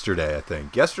happened yesterday, I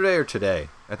think. Yesterday or today.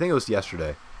 I think it was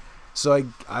yesterday. So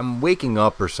I'm waking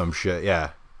up or some shit. Yeah,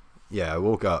 I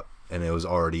woke up and it was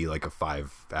already like a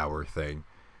 5-hour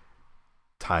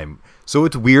time. So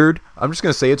it's weird. I'm just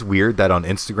going to say it's weird that on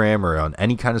Instagram or on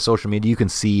any kind of social media, you can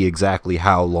see exactly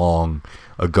how long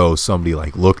ago somebody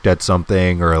like looked at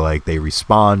something or like they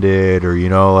responded or,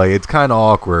 like it's kind of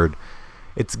awkward.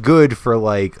 It's good for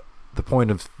like the point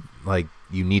of like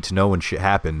you need to know when shit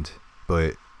happened,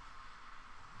 but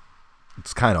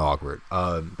it's kind of awkward.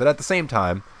 But at the same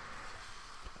time,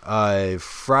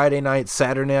 Friday night,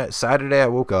 Saturday, I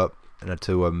woke up and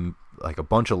to like a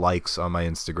bunch of likes on my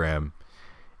Instagram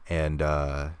and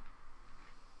my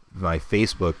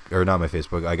Facebook, or not my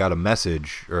Facebook. I got a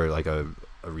message or like a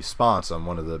response on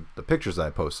one of the pictures that I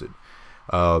posted.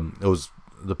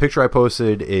 The picture I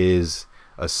posted is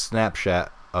a screenshot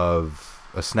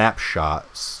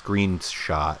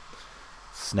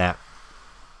snap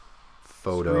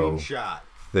photo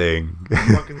thing.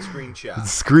 Fucking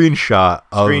screenshot.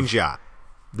 Screenshot of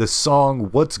the song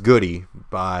 "What's Goody"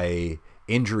 by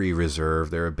Injury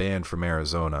Reserve. They're a band from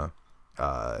Arizona.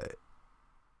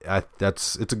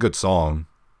 It's a good song.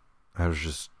 I was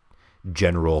just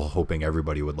hoping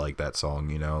everybody would like that song.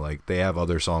 Like they have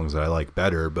other songs that I like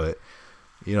better, but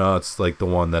it's like the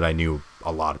one that I knew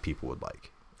a lot of people would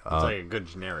like. It's like a good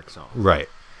generic song, right?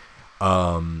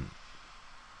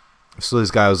 So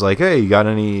this guy was like, "Hey, you got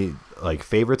any like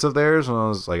favorites of theirs?" And I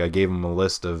was like, I gave him a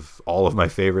list of all of my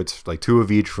favorites, like 2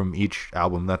 of each from each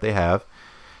album that they have.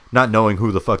 not knowing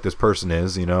who the fuck this person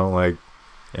is, you know, like,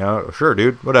 sure,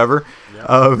 dude, whatever.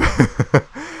 Yeah.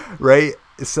 Right?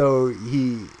 So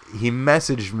he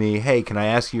messaged me, hey, can I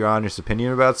ask your honest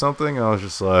opinion about something? And I was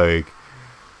just like,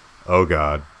 oh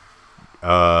God.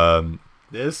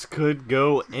 This could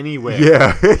go anywhere.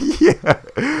 Yeah,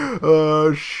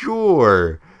 yeah.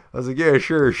 Sure. I was like, yeah,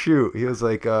 sure, shoot. He was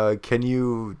like, can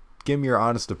you give me your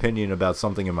honest opinion about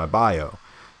something in my bio,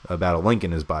 about a link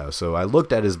in his bio? So I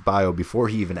looked at his bio before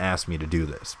he even asked me to do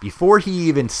this. Before he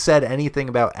even said anything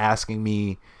about asking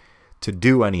me to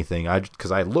do anything,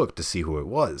 because I looked to see who it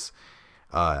was.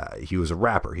 He was a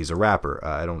rapper. He's a rapper.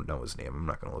 I don't know his name. I'm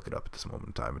not going to look it up at this moment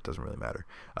in time. It doesn't really matter.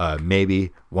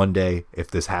 Maybe one day,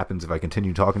 if this happens, if I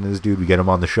continue talking to this dude, we get him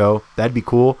on the show. That'd be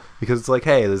cool, because it's like,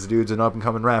 hey, this dude's an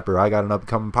up-and-coming rapper. I got an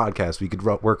up-and-coming podcast. We could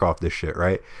work off this shit,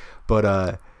 right?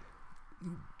 But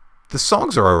the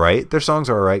songs are all right. Their songs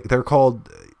are all right. They're called...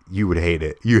 You would hate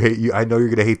it. I know you're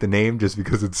going to hate the name just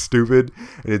because it's stupid,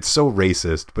 and it's so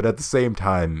racist, but at the same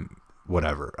time,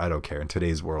 whatever. I don't care. In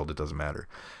today's world, it doesn't matter.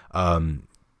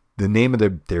 The name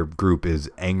of their group is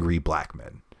Angry Black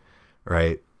Men,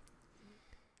 right?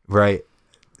 Right.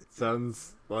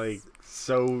 Sounds like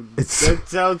that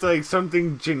sounds like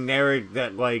something generic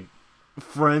that like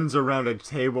friends around a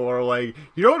table are like,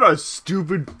 you know what a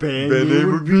stupid band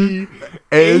name would be?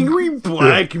 Angry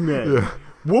Black Men. Yeah.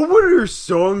 What would their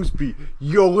songs be?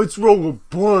 Yo, let's roll a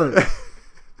blunt.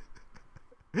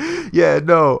 Yeah,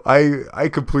 no, I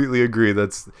completely agree.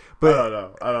 But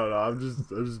I don't know. I'm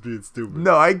just being stupid.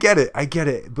 No, I get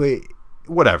it. But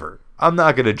whatever. I'm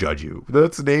not gonna judge you.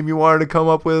 That's the name you wanted to come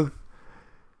up with.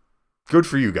 Good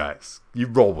for you guys. You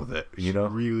roll with it. You know.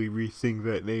 Really rethink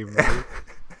that name.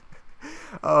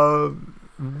 Right?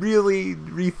 Really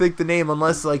rethink the name,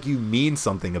 unless like you mean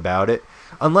something about it.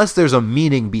 Unless there's a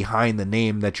meaning behind the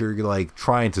name that you're like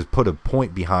trying to put a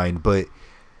point behind, but.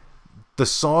 The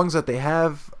songs that they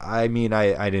have, I mean,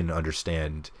 I didn't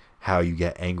understand how you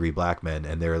get Angry Black Men,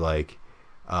 and they're like,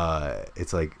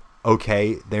 it's like,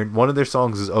 okay, one of their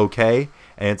songs is okay,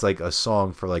 and it's like a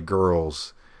song for like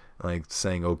girls, like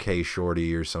saying okay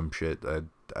shorty or some shit.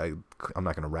 I'm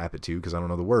not gonna rap it to you because I don't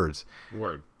know the words.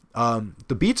 Word.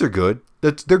 The beats are good.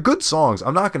 They're good songs.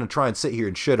 I'm not gonna try and sit here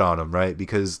and shit on them, right?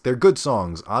 Because they're good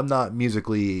songs. I'm not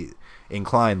musically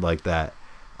inclined like that.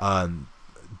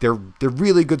 They're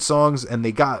really good songs, and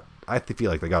I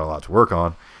feel like they got a lot to work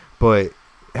on, but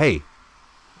hey,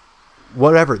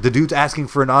 whatever. The dude's asking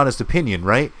for an honest opinion,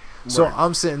 right? So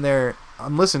I'm sitting there,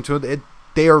 I'm listening to it.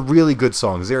 They are really good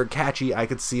songs. They're catchy. I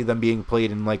could see them being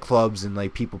played in like clubs and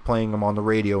like people playing them on the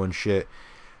radio and shit.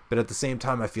 But at the same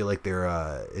time, I feel like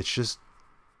it's just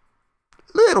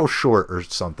a little short or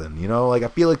something, you know? Like I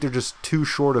feel like they're just too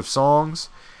short of songs.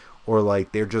 Or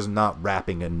like they're just not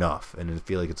rapping enough, and I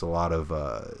feel like it's a lot of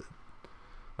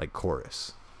like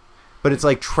chorus, but it's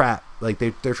like trap. Like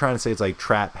they're trying to say it's like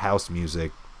trap house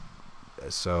music.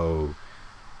 So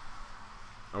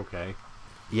okay,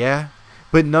 yeah,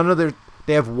 but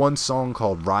they have one song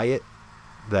called Riot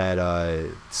that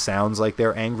sounds like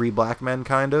they're Angry Black Men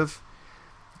kind of,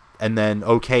 and then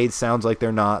okay, it sounds like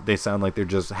they're not. They sound like they're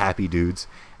just happy dudes,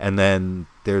 and then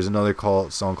there's another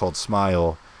song called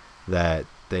Smile that.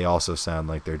 They also sound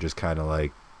like they're just kind of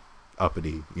like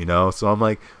uppity, you know? So I'm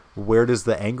like, where does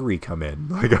the angry come in?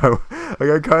 Like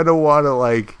I kind of want to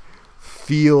like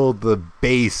feel the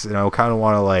bass, and I kind of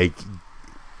want to like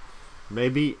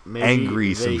maybe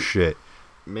angry some shit.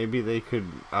 Maybe they could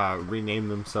rename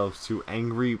themselves to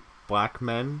Angry Black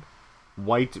Men,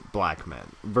 White Black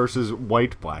Men versus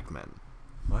White Black Men.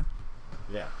 What?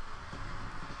 Yeah.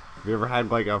 Have you ever had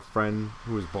like a friend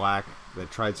who was black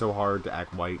that tried so hard to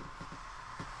act white?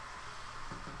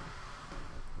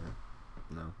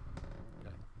 No.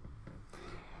 Okay.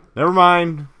 Never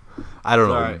mind. I don't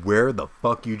know where the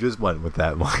fuck you just went with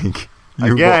that, Mike.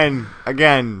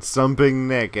 Again, stumping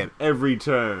Nick at every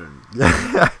turn.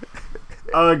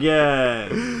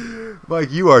 Again.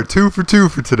 Mike, you are 2 for 2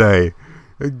 for today.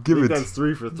 That's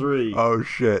 3 for 3. Oh,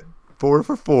 shit. 4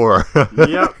 for 4.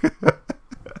 Yep.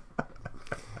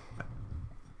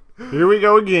 Here we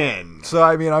go again. So,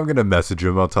 I mean, I'm going to message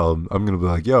him. I'll tell him. I'm going to be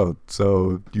like, yo,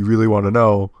 so you really want to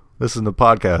know? Listen to the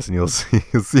podcast and you'll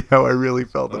see how I really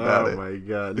felt about it. Oh my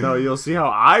god. No, you'll see how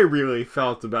I really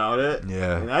felt about it.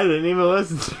 Yeah. And I didn't even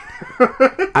listen to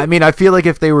it. I mean, I feel like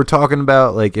if they were talking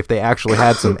about, like, if they actually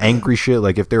had some angry shit,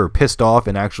 like if they were pissed off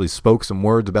and actually spoke some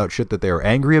words about shit that they were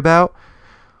angry about,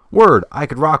 I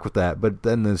could rock with that. But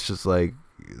then it's just like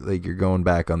you're going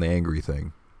back on the angry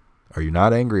thing. Are you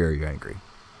not angry or are you angry?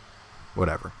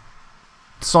 Whatever.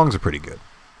 The songs are pretty good.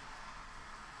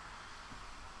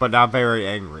 But not very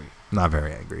angry. Not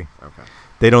very angry. Okay.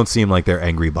 They don't seem like they're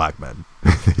angry black men.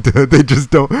 They just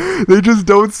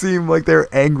don't seem like they're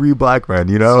angry black men,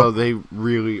 you know? So they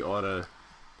really ought to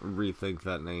rethink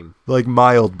that name. Like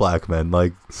mild black men,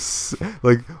 like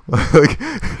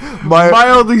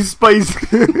Mildly spicy.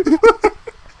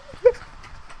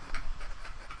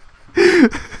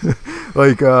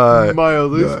 like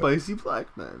Mildly spicy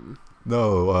black men.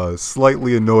 No,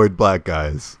 slightly annoyed black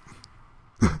guys.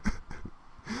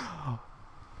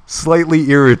 Slightly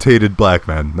irritated black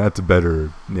men. That's a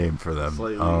better name for them.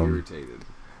 Slightly irritated.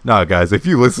 Nah, guys, if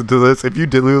you listen to this, if you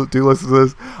do listen to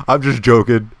this, I'm just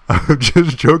joking. I'm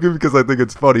just joking because I think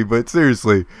it's funny, but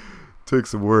seriously, take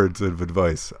some words of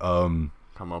advice. Come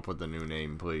up with a new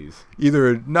name, please. I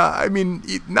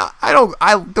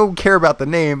don't care about the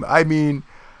name. I mean,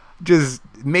 just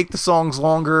make the songs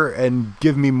longer and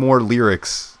give me more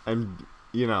lyrics. And,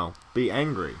 be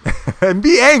angry. And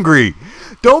be angry.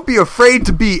 Don't be afraid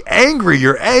to be angry.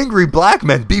 You're angry black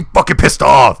men. Be fucking pissed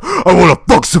off. I want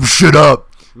to fuck some shit up.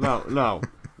 No.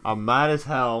 I'm mad as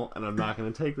hell, and I'm not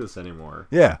going to take this anymore.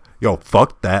 Yeah. Yo,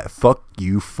 fuck that. Fuck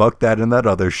you. Fuck that and that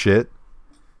other shit.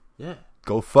 Yeah.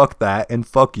 Go fuck that and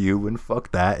fuck you and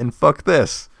fuck that and fuck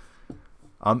this.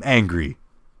 I'm angry.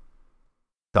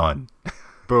 Done.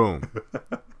 Boom.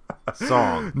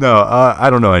 Song. No, I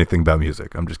don't know anything about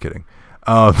music. I'm just kidding.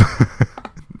 Again,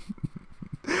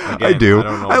 I do. I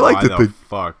don't know I like why to the think.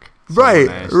 fuck.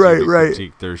 Right.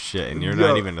 Critique their shit, and you're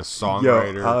not even a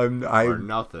songwriter or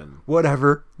nothing.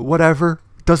 Whatever.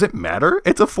 Doesn't matter.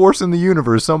 It's a force in the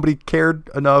universe. Somebody cared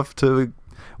enough to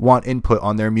want input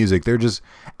on their music. They're just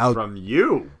out. From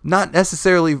you. Not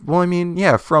necessarily. Well, I mean,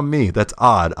 yeah, from me. That's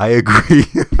odd. I agree.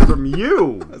 From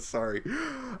you. Sorry.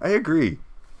 I agree.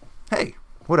 Hey,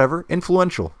 whatever.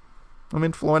 Influential. I'm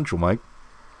influential, Mike.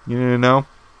 You know?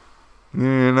 I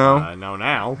know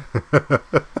now.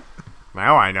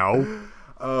 Now I know.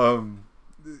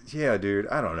 Yeah, dude.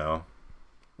 I don't know.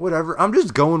 Whatever. I'm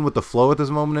just going with the flow at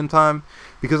this moment in time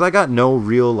because I got no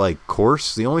real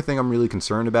course. The only thing I'm really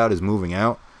concerned about is moving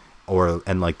out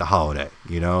and the holiday,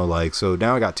 so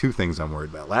now I got two things I'm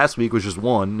worried about. Last week was just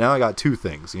one. Now I got two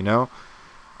things, Good.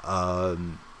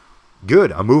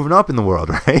 I'm moving up in the world,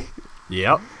 right?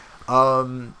 Yep.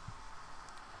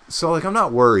 So I'm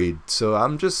not worried. So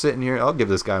I'm just sitting here. I'll give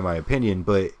this guy my opinion,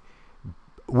 but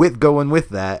going with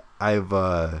that,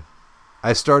 I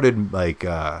started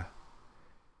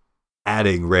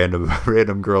adding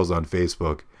random girls on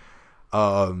Facebook.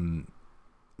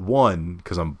 One,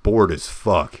 because I'm bored as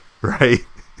fuck, right?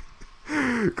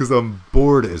 Because I'm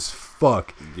bored as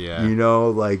fuck. Yeah.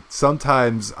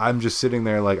 Sometimes I'm just sitting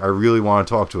there I really want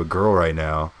to talk to a girl right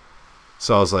now.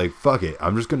 So I was like, fuck it.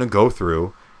 I'm just going to go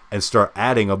through and start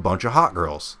adding a bunch of hot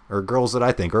girls or girls that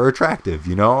I think are attractive,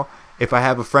 If I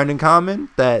have a friend in common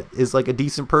that is a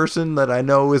decent person that I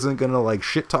know isn't going to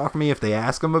shit talk me if they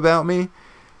ask them about me,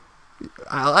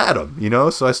 I'll add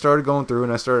them, So I started going through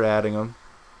and I started adding them.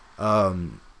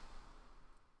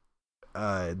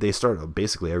 They started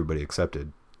basically everybody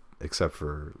accepted, except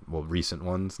for recent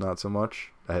ones, not so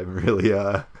much. I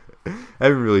haven't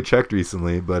really checked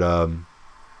recently, but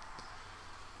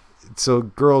so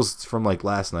girls from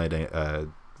last night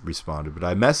responded, but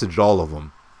I messaged all of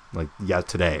them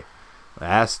today.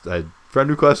 I friend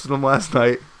requested them last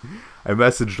night. I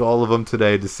messaged all of them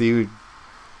today to see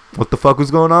what the fuck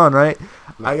was going on, right?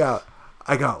 Nice.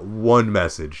 I got one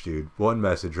message, dude. One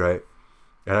message, right?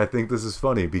 And I think this is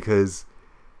funny because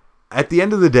at the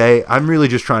end of the day, I'm really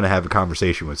just trying to have a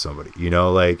conversation with somebody,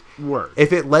 Word.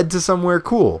 If it led to somewhere,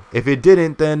 cool. If it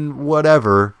didn't, then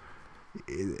whatever.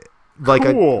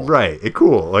 Cool.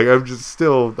 Cool.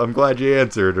 I'm glad you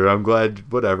answered, or I'm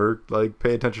glad, whatever.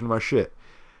 Pay attention to my shit.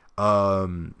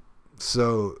 So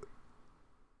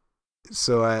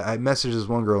I messaged this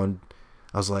one girl and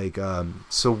I was like,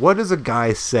 so what does a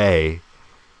guy say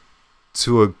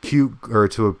to a cute or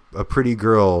to a pretty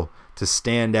girl to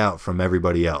stand out from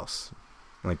everybody else?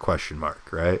 Question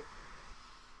mark, right?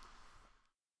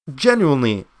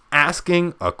 Genuinely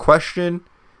asking a question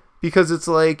because it's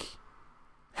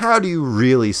how do you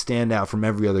really stand out from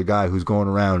every other guy who's going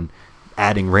around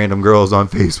adding random girls on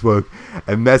Facebook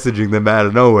and messaging them out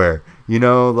of nowhere?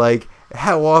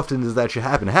 How often does that shit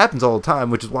happen? It happens all the time,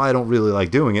 which is why I don't really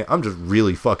like doing it. I'm just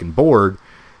really fucking bored,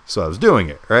 so I was doing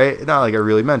it, right? Not like I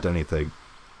really meant anything.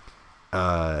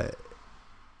 And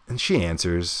she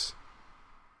answers,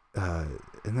 and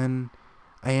then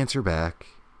I answer back,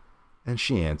 and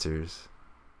she answers.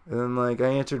 And then, I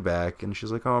answered back, and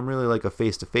she's like, oh, I'm really, a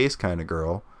face-to-face kind of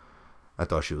girl. I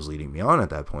thought she was leading me on at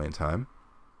that point in time.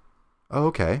 Oh,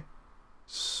 okay.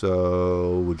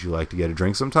 So, would you like to get a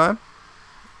drink sometime?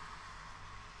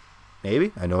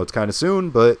 Maybe. I know it's kind of soon,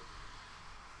 but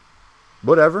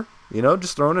whatever. You know,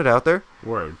 just throwing it out there.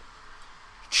 Word.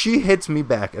 She hits me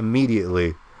back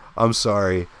immediately. I'm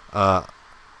sorry.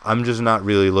 I'm just not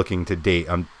really looking to date.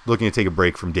 I'm looking to take a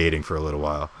break from dating for a little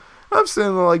while. I'm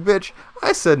sitting there like, bitch,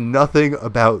 I said nothing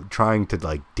about trying to,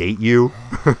 like, date you.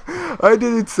 I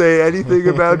didn't say anything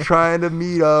about trying to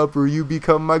meet up or you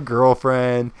become my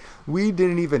girlfriend. We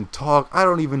didn't even talk. I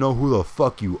don't even know who the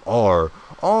fuck you are.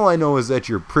 All I know is that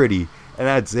you're pretty, and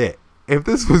that's it. If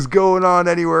this was going on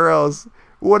anywhere else,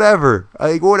 whatever.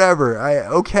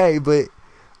 Okay, but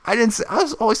I didn't say,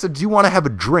 I always said, do you want to have a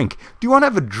drink? Do you want to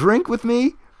have a drink with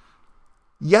me?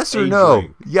 Yes or no?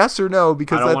 Drink. Yes or no?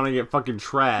 Because I don't want to get fucking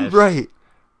trashed. Right.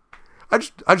 I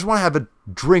just want to have a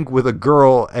drink with a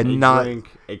girl and not drink,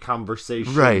 a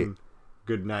conversation. Right.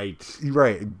 Good night.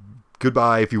 Right.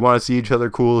 Goodbye. If you want to see each other,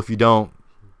 cool. If you don't,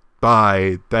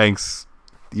 bye. Thanks.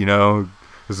 You know,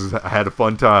 I had a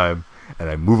fun time, and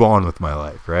I move on with my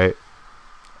life. Right.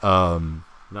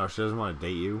 No, she doesn't want to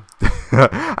date you.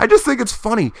 I just think it's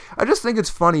funny. I just think it's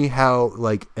funny how,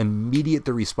 like, immediate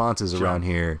the response is around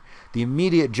here. The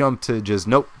immediate jump to just,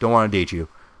 nope, don't want to date you.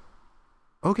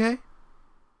 Okay,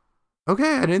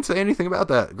 I didn't say anything about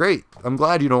that. Great. I'm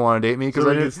glad you don't want to date me. Because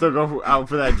I can still go out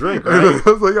for that drink, right? I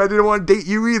was like, I didn't want to date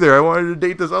you either. I wanted to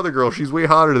date this other girl. She's way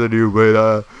hotter than you,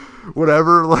 but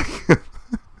whatever. Like,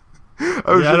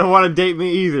 I don't want to date me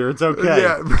either. It's okay.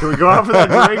 Yeah. Can we go out for that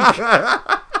drink?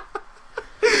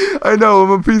 I know, I'm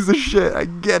a piece of shit. I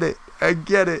get it.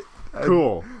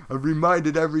 Cool. I'm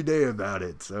reminded every day about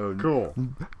it. So cool.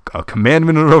 A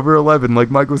commandment over 11, like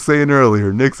Mike was saying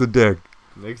earlier. Nick's a dick.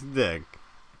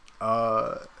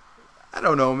 I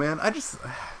don't know, man. I just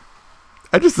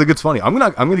think it's funny. I'm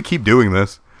gonna keep doing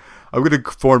this. I'm gonna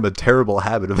form a terrible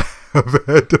habit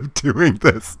of doing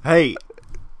this. Hey,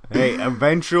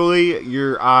 eventually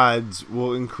your odds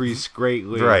will increase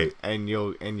greatly, right? And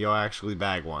you'll actually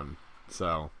bag one.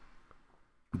 So,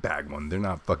 bag one. They're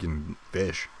not fucking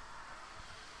fish.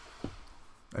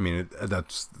 I mean,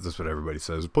 that's what everybody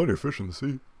says. There's plenty of fish in the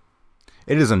sea.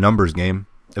 It is a numbers game.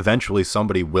 Eventually,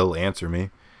 somebody will answer me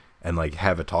and, like,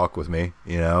 have a talk with me,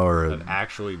 you know, or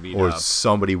actually meet or up.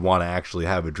 Somebody want to actually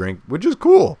have a drink, which is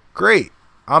cool, great.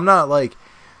 I'm not like,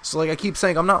 so like I keep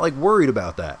saying, I'm not like worried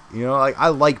about that, you know. Like, I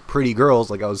like pretty girls,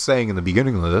 like I was saying in the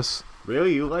beginning of this.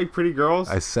 Really, you like pretty girls?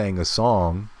 I sang a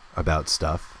song about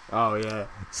stuff. Oh yeah.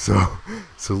 So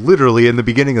literally in the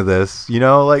beginning of this, you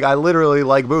know, like I literally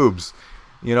like boobs.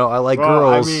 You know, I like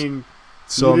girls. I mean,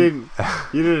 so you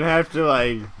didn't have to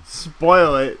like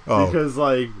spoil it because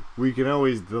like we can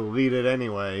always delete it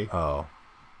anyway. Oh.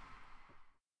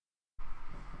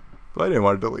 But I didn't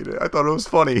want to delete it. I thought it was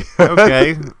funny.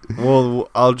 Okay. Well,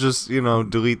 I'll just,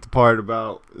 delete the part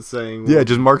about saying. Yeah,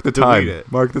 just mark the time. It.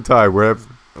 Mark the time. We're at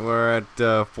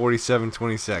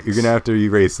 47:26. You're gonna have to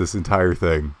erase this entire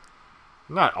thing.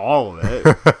 Not all of it.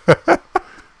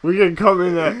 We can come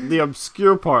in at the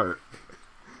obscure part.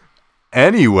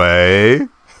 Anyway.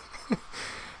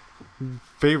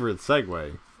 Favorite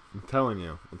segue. I'm telling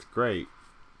you. It's great.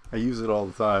 I use it all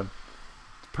the time.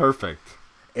 It's perfect.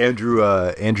 Andrew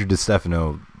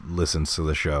DeStefano listens to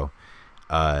the show.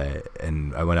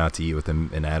 And I went out to eat with him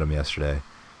and Adam yesterday.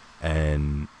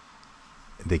 And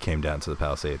they came down to the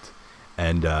Palisades.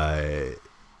 And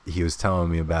he was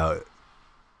telling me about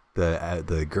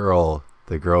the girl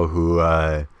who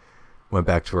went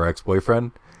back to her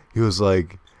ex-boyfriend. He's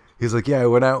like, yeah, I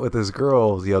went out with this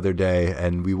girl the other day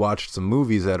and we watched some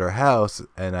movies at her house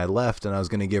and I left and I was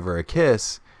going to give her a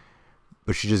kiss,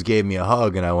 but she just gave me a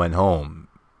hug and I went home.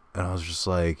 And I was just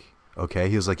like, okay.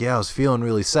 He was like, yeah, I was feeling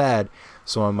really sad.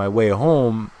 So on my way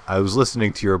home, I was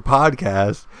listening to your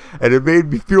podcast and it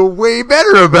made me feel way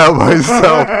better about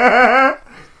myself. I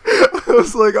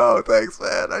was like, oh, thanks,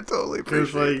 man. I totally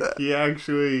appreciate that. He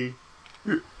actually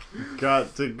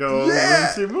got to go and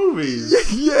see movies.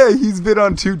 Yeah, he's been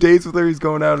on 2 dates with her. He's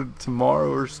going out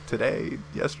tomorrow or today,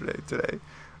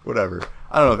 whatever.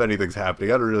 I don't know if anything's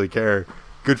happening. I don't really care.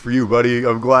 Good for you, buddy.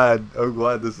 I'm glad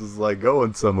this is like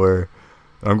going somewhere.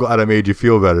 I'm glad I made you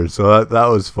feel better. So that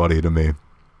was funny to me.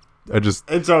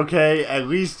 It's okay. At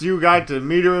least you got to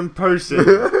meet her in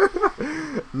person.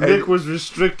 Nick was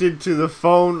restricted to the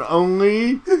phone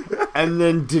only, and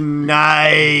then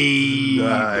denied.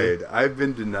 I've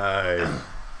been denied.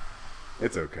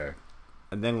 It's okay.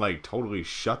 And then, like, totally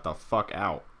shut the fuck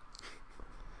out.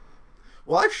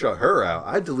 Well, I've shut her out.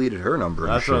 I deleted her number.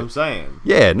 That's what I'm saying.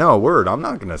 Yeah, no, word. I'm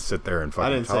not going to sit there and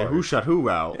fucking I didn't say who shut who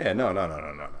out. Yeah, no.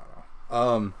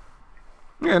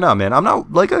 Yeah, no, man. I'm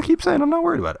not, like I keep saying, I'm not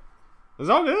worried about it. It's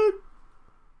all good.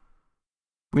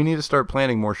 We need to start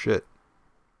planning more shit.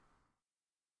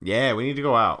 Yeah, we need to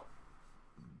go out.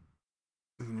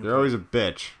 You're always a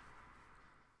bitch.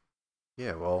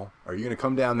 Yeah, well, are you going to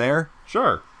come down there?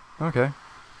 Sure. Okay.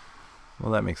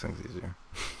 Well, that makes things easier.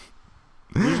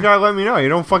 You just gotta let me know. You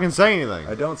don't fucking say anything.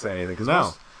 I don't say anything. Cause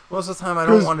No. most of the time I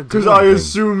don't want to do Because anything. I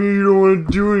assume you don't want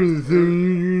to do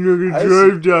anything. You're not going to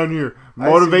drive down here.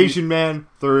 Motivation, man.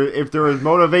 If there is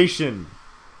motivation.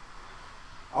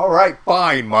 All right,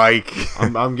 fine, Mike.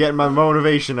 I'm getting my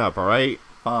motivation up, all right?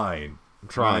 Fine. I'm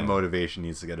trying. My motivation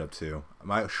needs to get up too.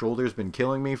 My shoulder's been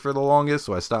killing me for the longest,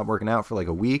 so I stopped working out for like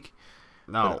a week.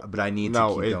 No. But I need to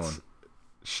keep going.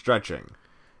 Stretching.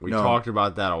 We No. talked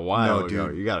about that a while ago.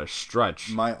 Dude. You got to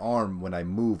stretch. My arm, when I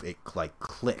move, it like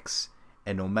clicks.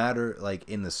 And no matter, like,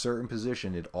 in the certain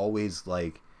position, it always,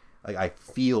 like I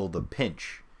feel the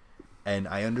pinch. And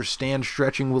I understand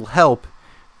stretching will help,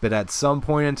 but at some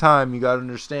point in time, you got to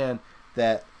understand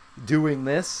that doing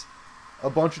this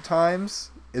a bunch of times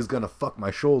is going to fuck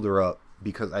my shoulder up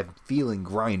because I'm feeling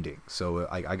grinding. So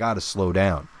I got to slow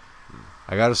down.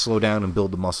 I got to slow down and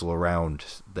build the muscle around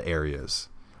the areas.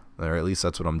 Or at least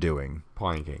that's what I'm doing.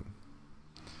 Planking.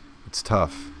 It's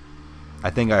tough. I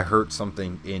think I hurt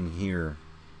something in here,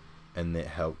 and it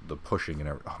helped the pushing and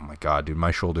everything. Oh my god, dude,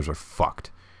 my shoulders are fucked.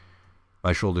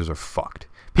 My shoulders are fucked.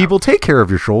 People, take care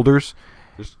of your shoulders.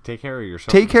 Just take care of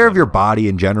yourself. Take care of your body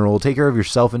in general. Take care of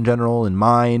yourself in general, and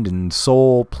mind and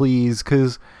soul, please,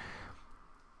 because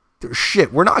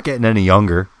shit, we're not getting any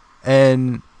younger,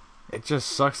 and it just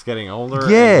sucks getting older.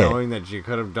 Yeah. And knowing that you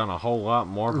could have done a whole lot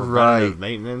more preventative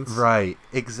maintenance. Right,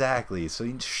 exactly. So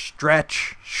you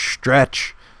stretch.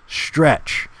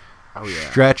 Oh yeah.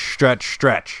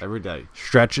 Stretch. Every day.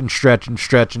 Stretch and stretch and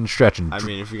stretch and stretch and. I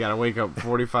mean, if you gotta wake up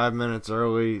 45 minutes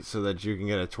early so that you can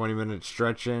get a 20-minute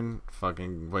stretch in,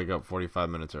 fucking wake up 45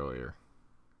 minutes earlier.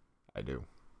 I do.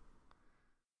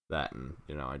 That and,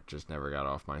 I just never got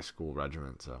off my school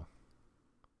regiment, so.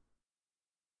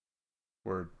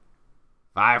 Word.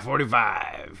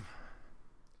 5:45.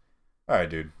 All right,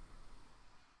 dude.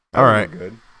 All right.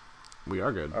 Good. We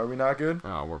are good. Are we not good?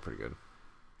 Oh, we're pretty good.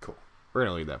 Cool. We're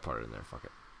gonna leave that part in there. Fuck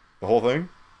it. The whole thing?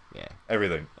 Yeah.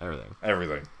 Everything.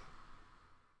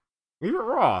 Leave it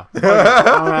raw.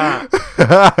 I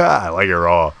like it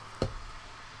raw.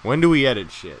 When do we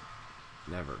edit shit?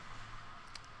 Never.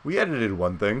 We edited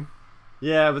one thing.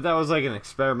 Yeah, but that was like an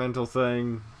experimental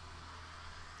thing.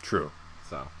 True.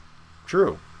 So.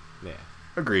 True. Yeah.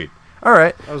 Agreed. All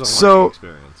right. That was a learning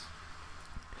experience.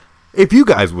 If you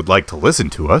guys would like to listen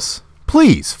to us,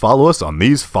 please follow us on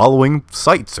these following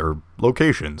sites or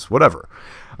locations, whatever.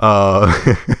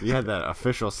 You had that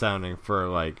official sounding for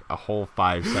like a whole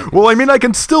 5 seconds. Well, I mean, I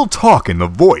can still talk in the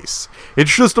voice.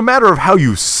 It's just a matter of how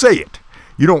you say it.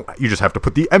 You just have to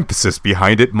put the emphasis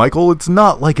behind it, Michael. It's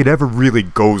not like it ever really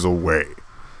goes away.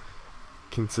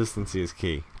 Consistency is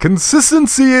key.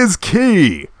 Consistency is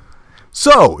key.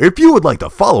 So, if you would like to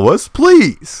follow us,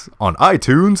 please, on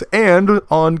iTunes and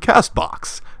on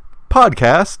CastBox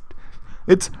podcast,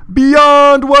 it's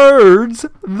Beyond Words,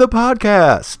 the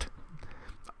podcast.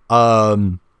 Our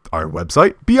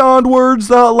website,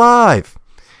 beyondwords.live.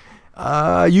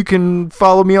 You can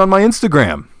follow me on my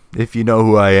Instagram if you know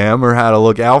who I am or how to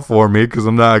look out for me, because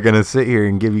I'm not going to sit here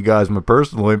and give you guys my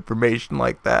personal information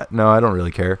like that. No, I don't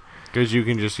really care. Because you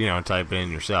can just, type it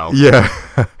in yourself. Yeah.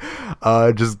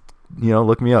 Just,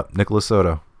 look me up. Nicholas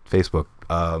Soto. Facebook.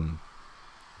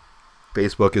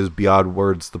 Facebook is Beyond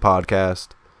Words, the podcast.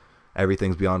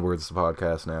 Everything's Beyond Words, the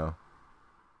podcast now.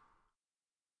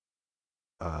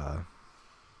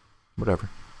 Whatever.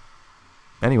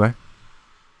 Anyway.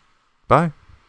 Bye.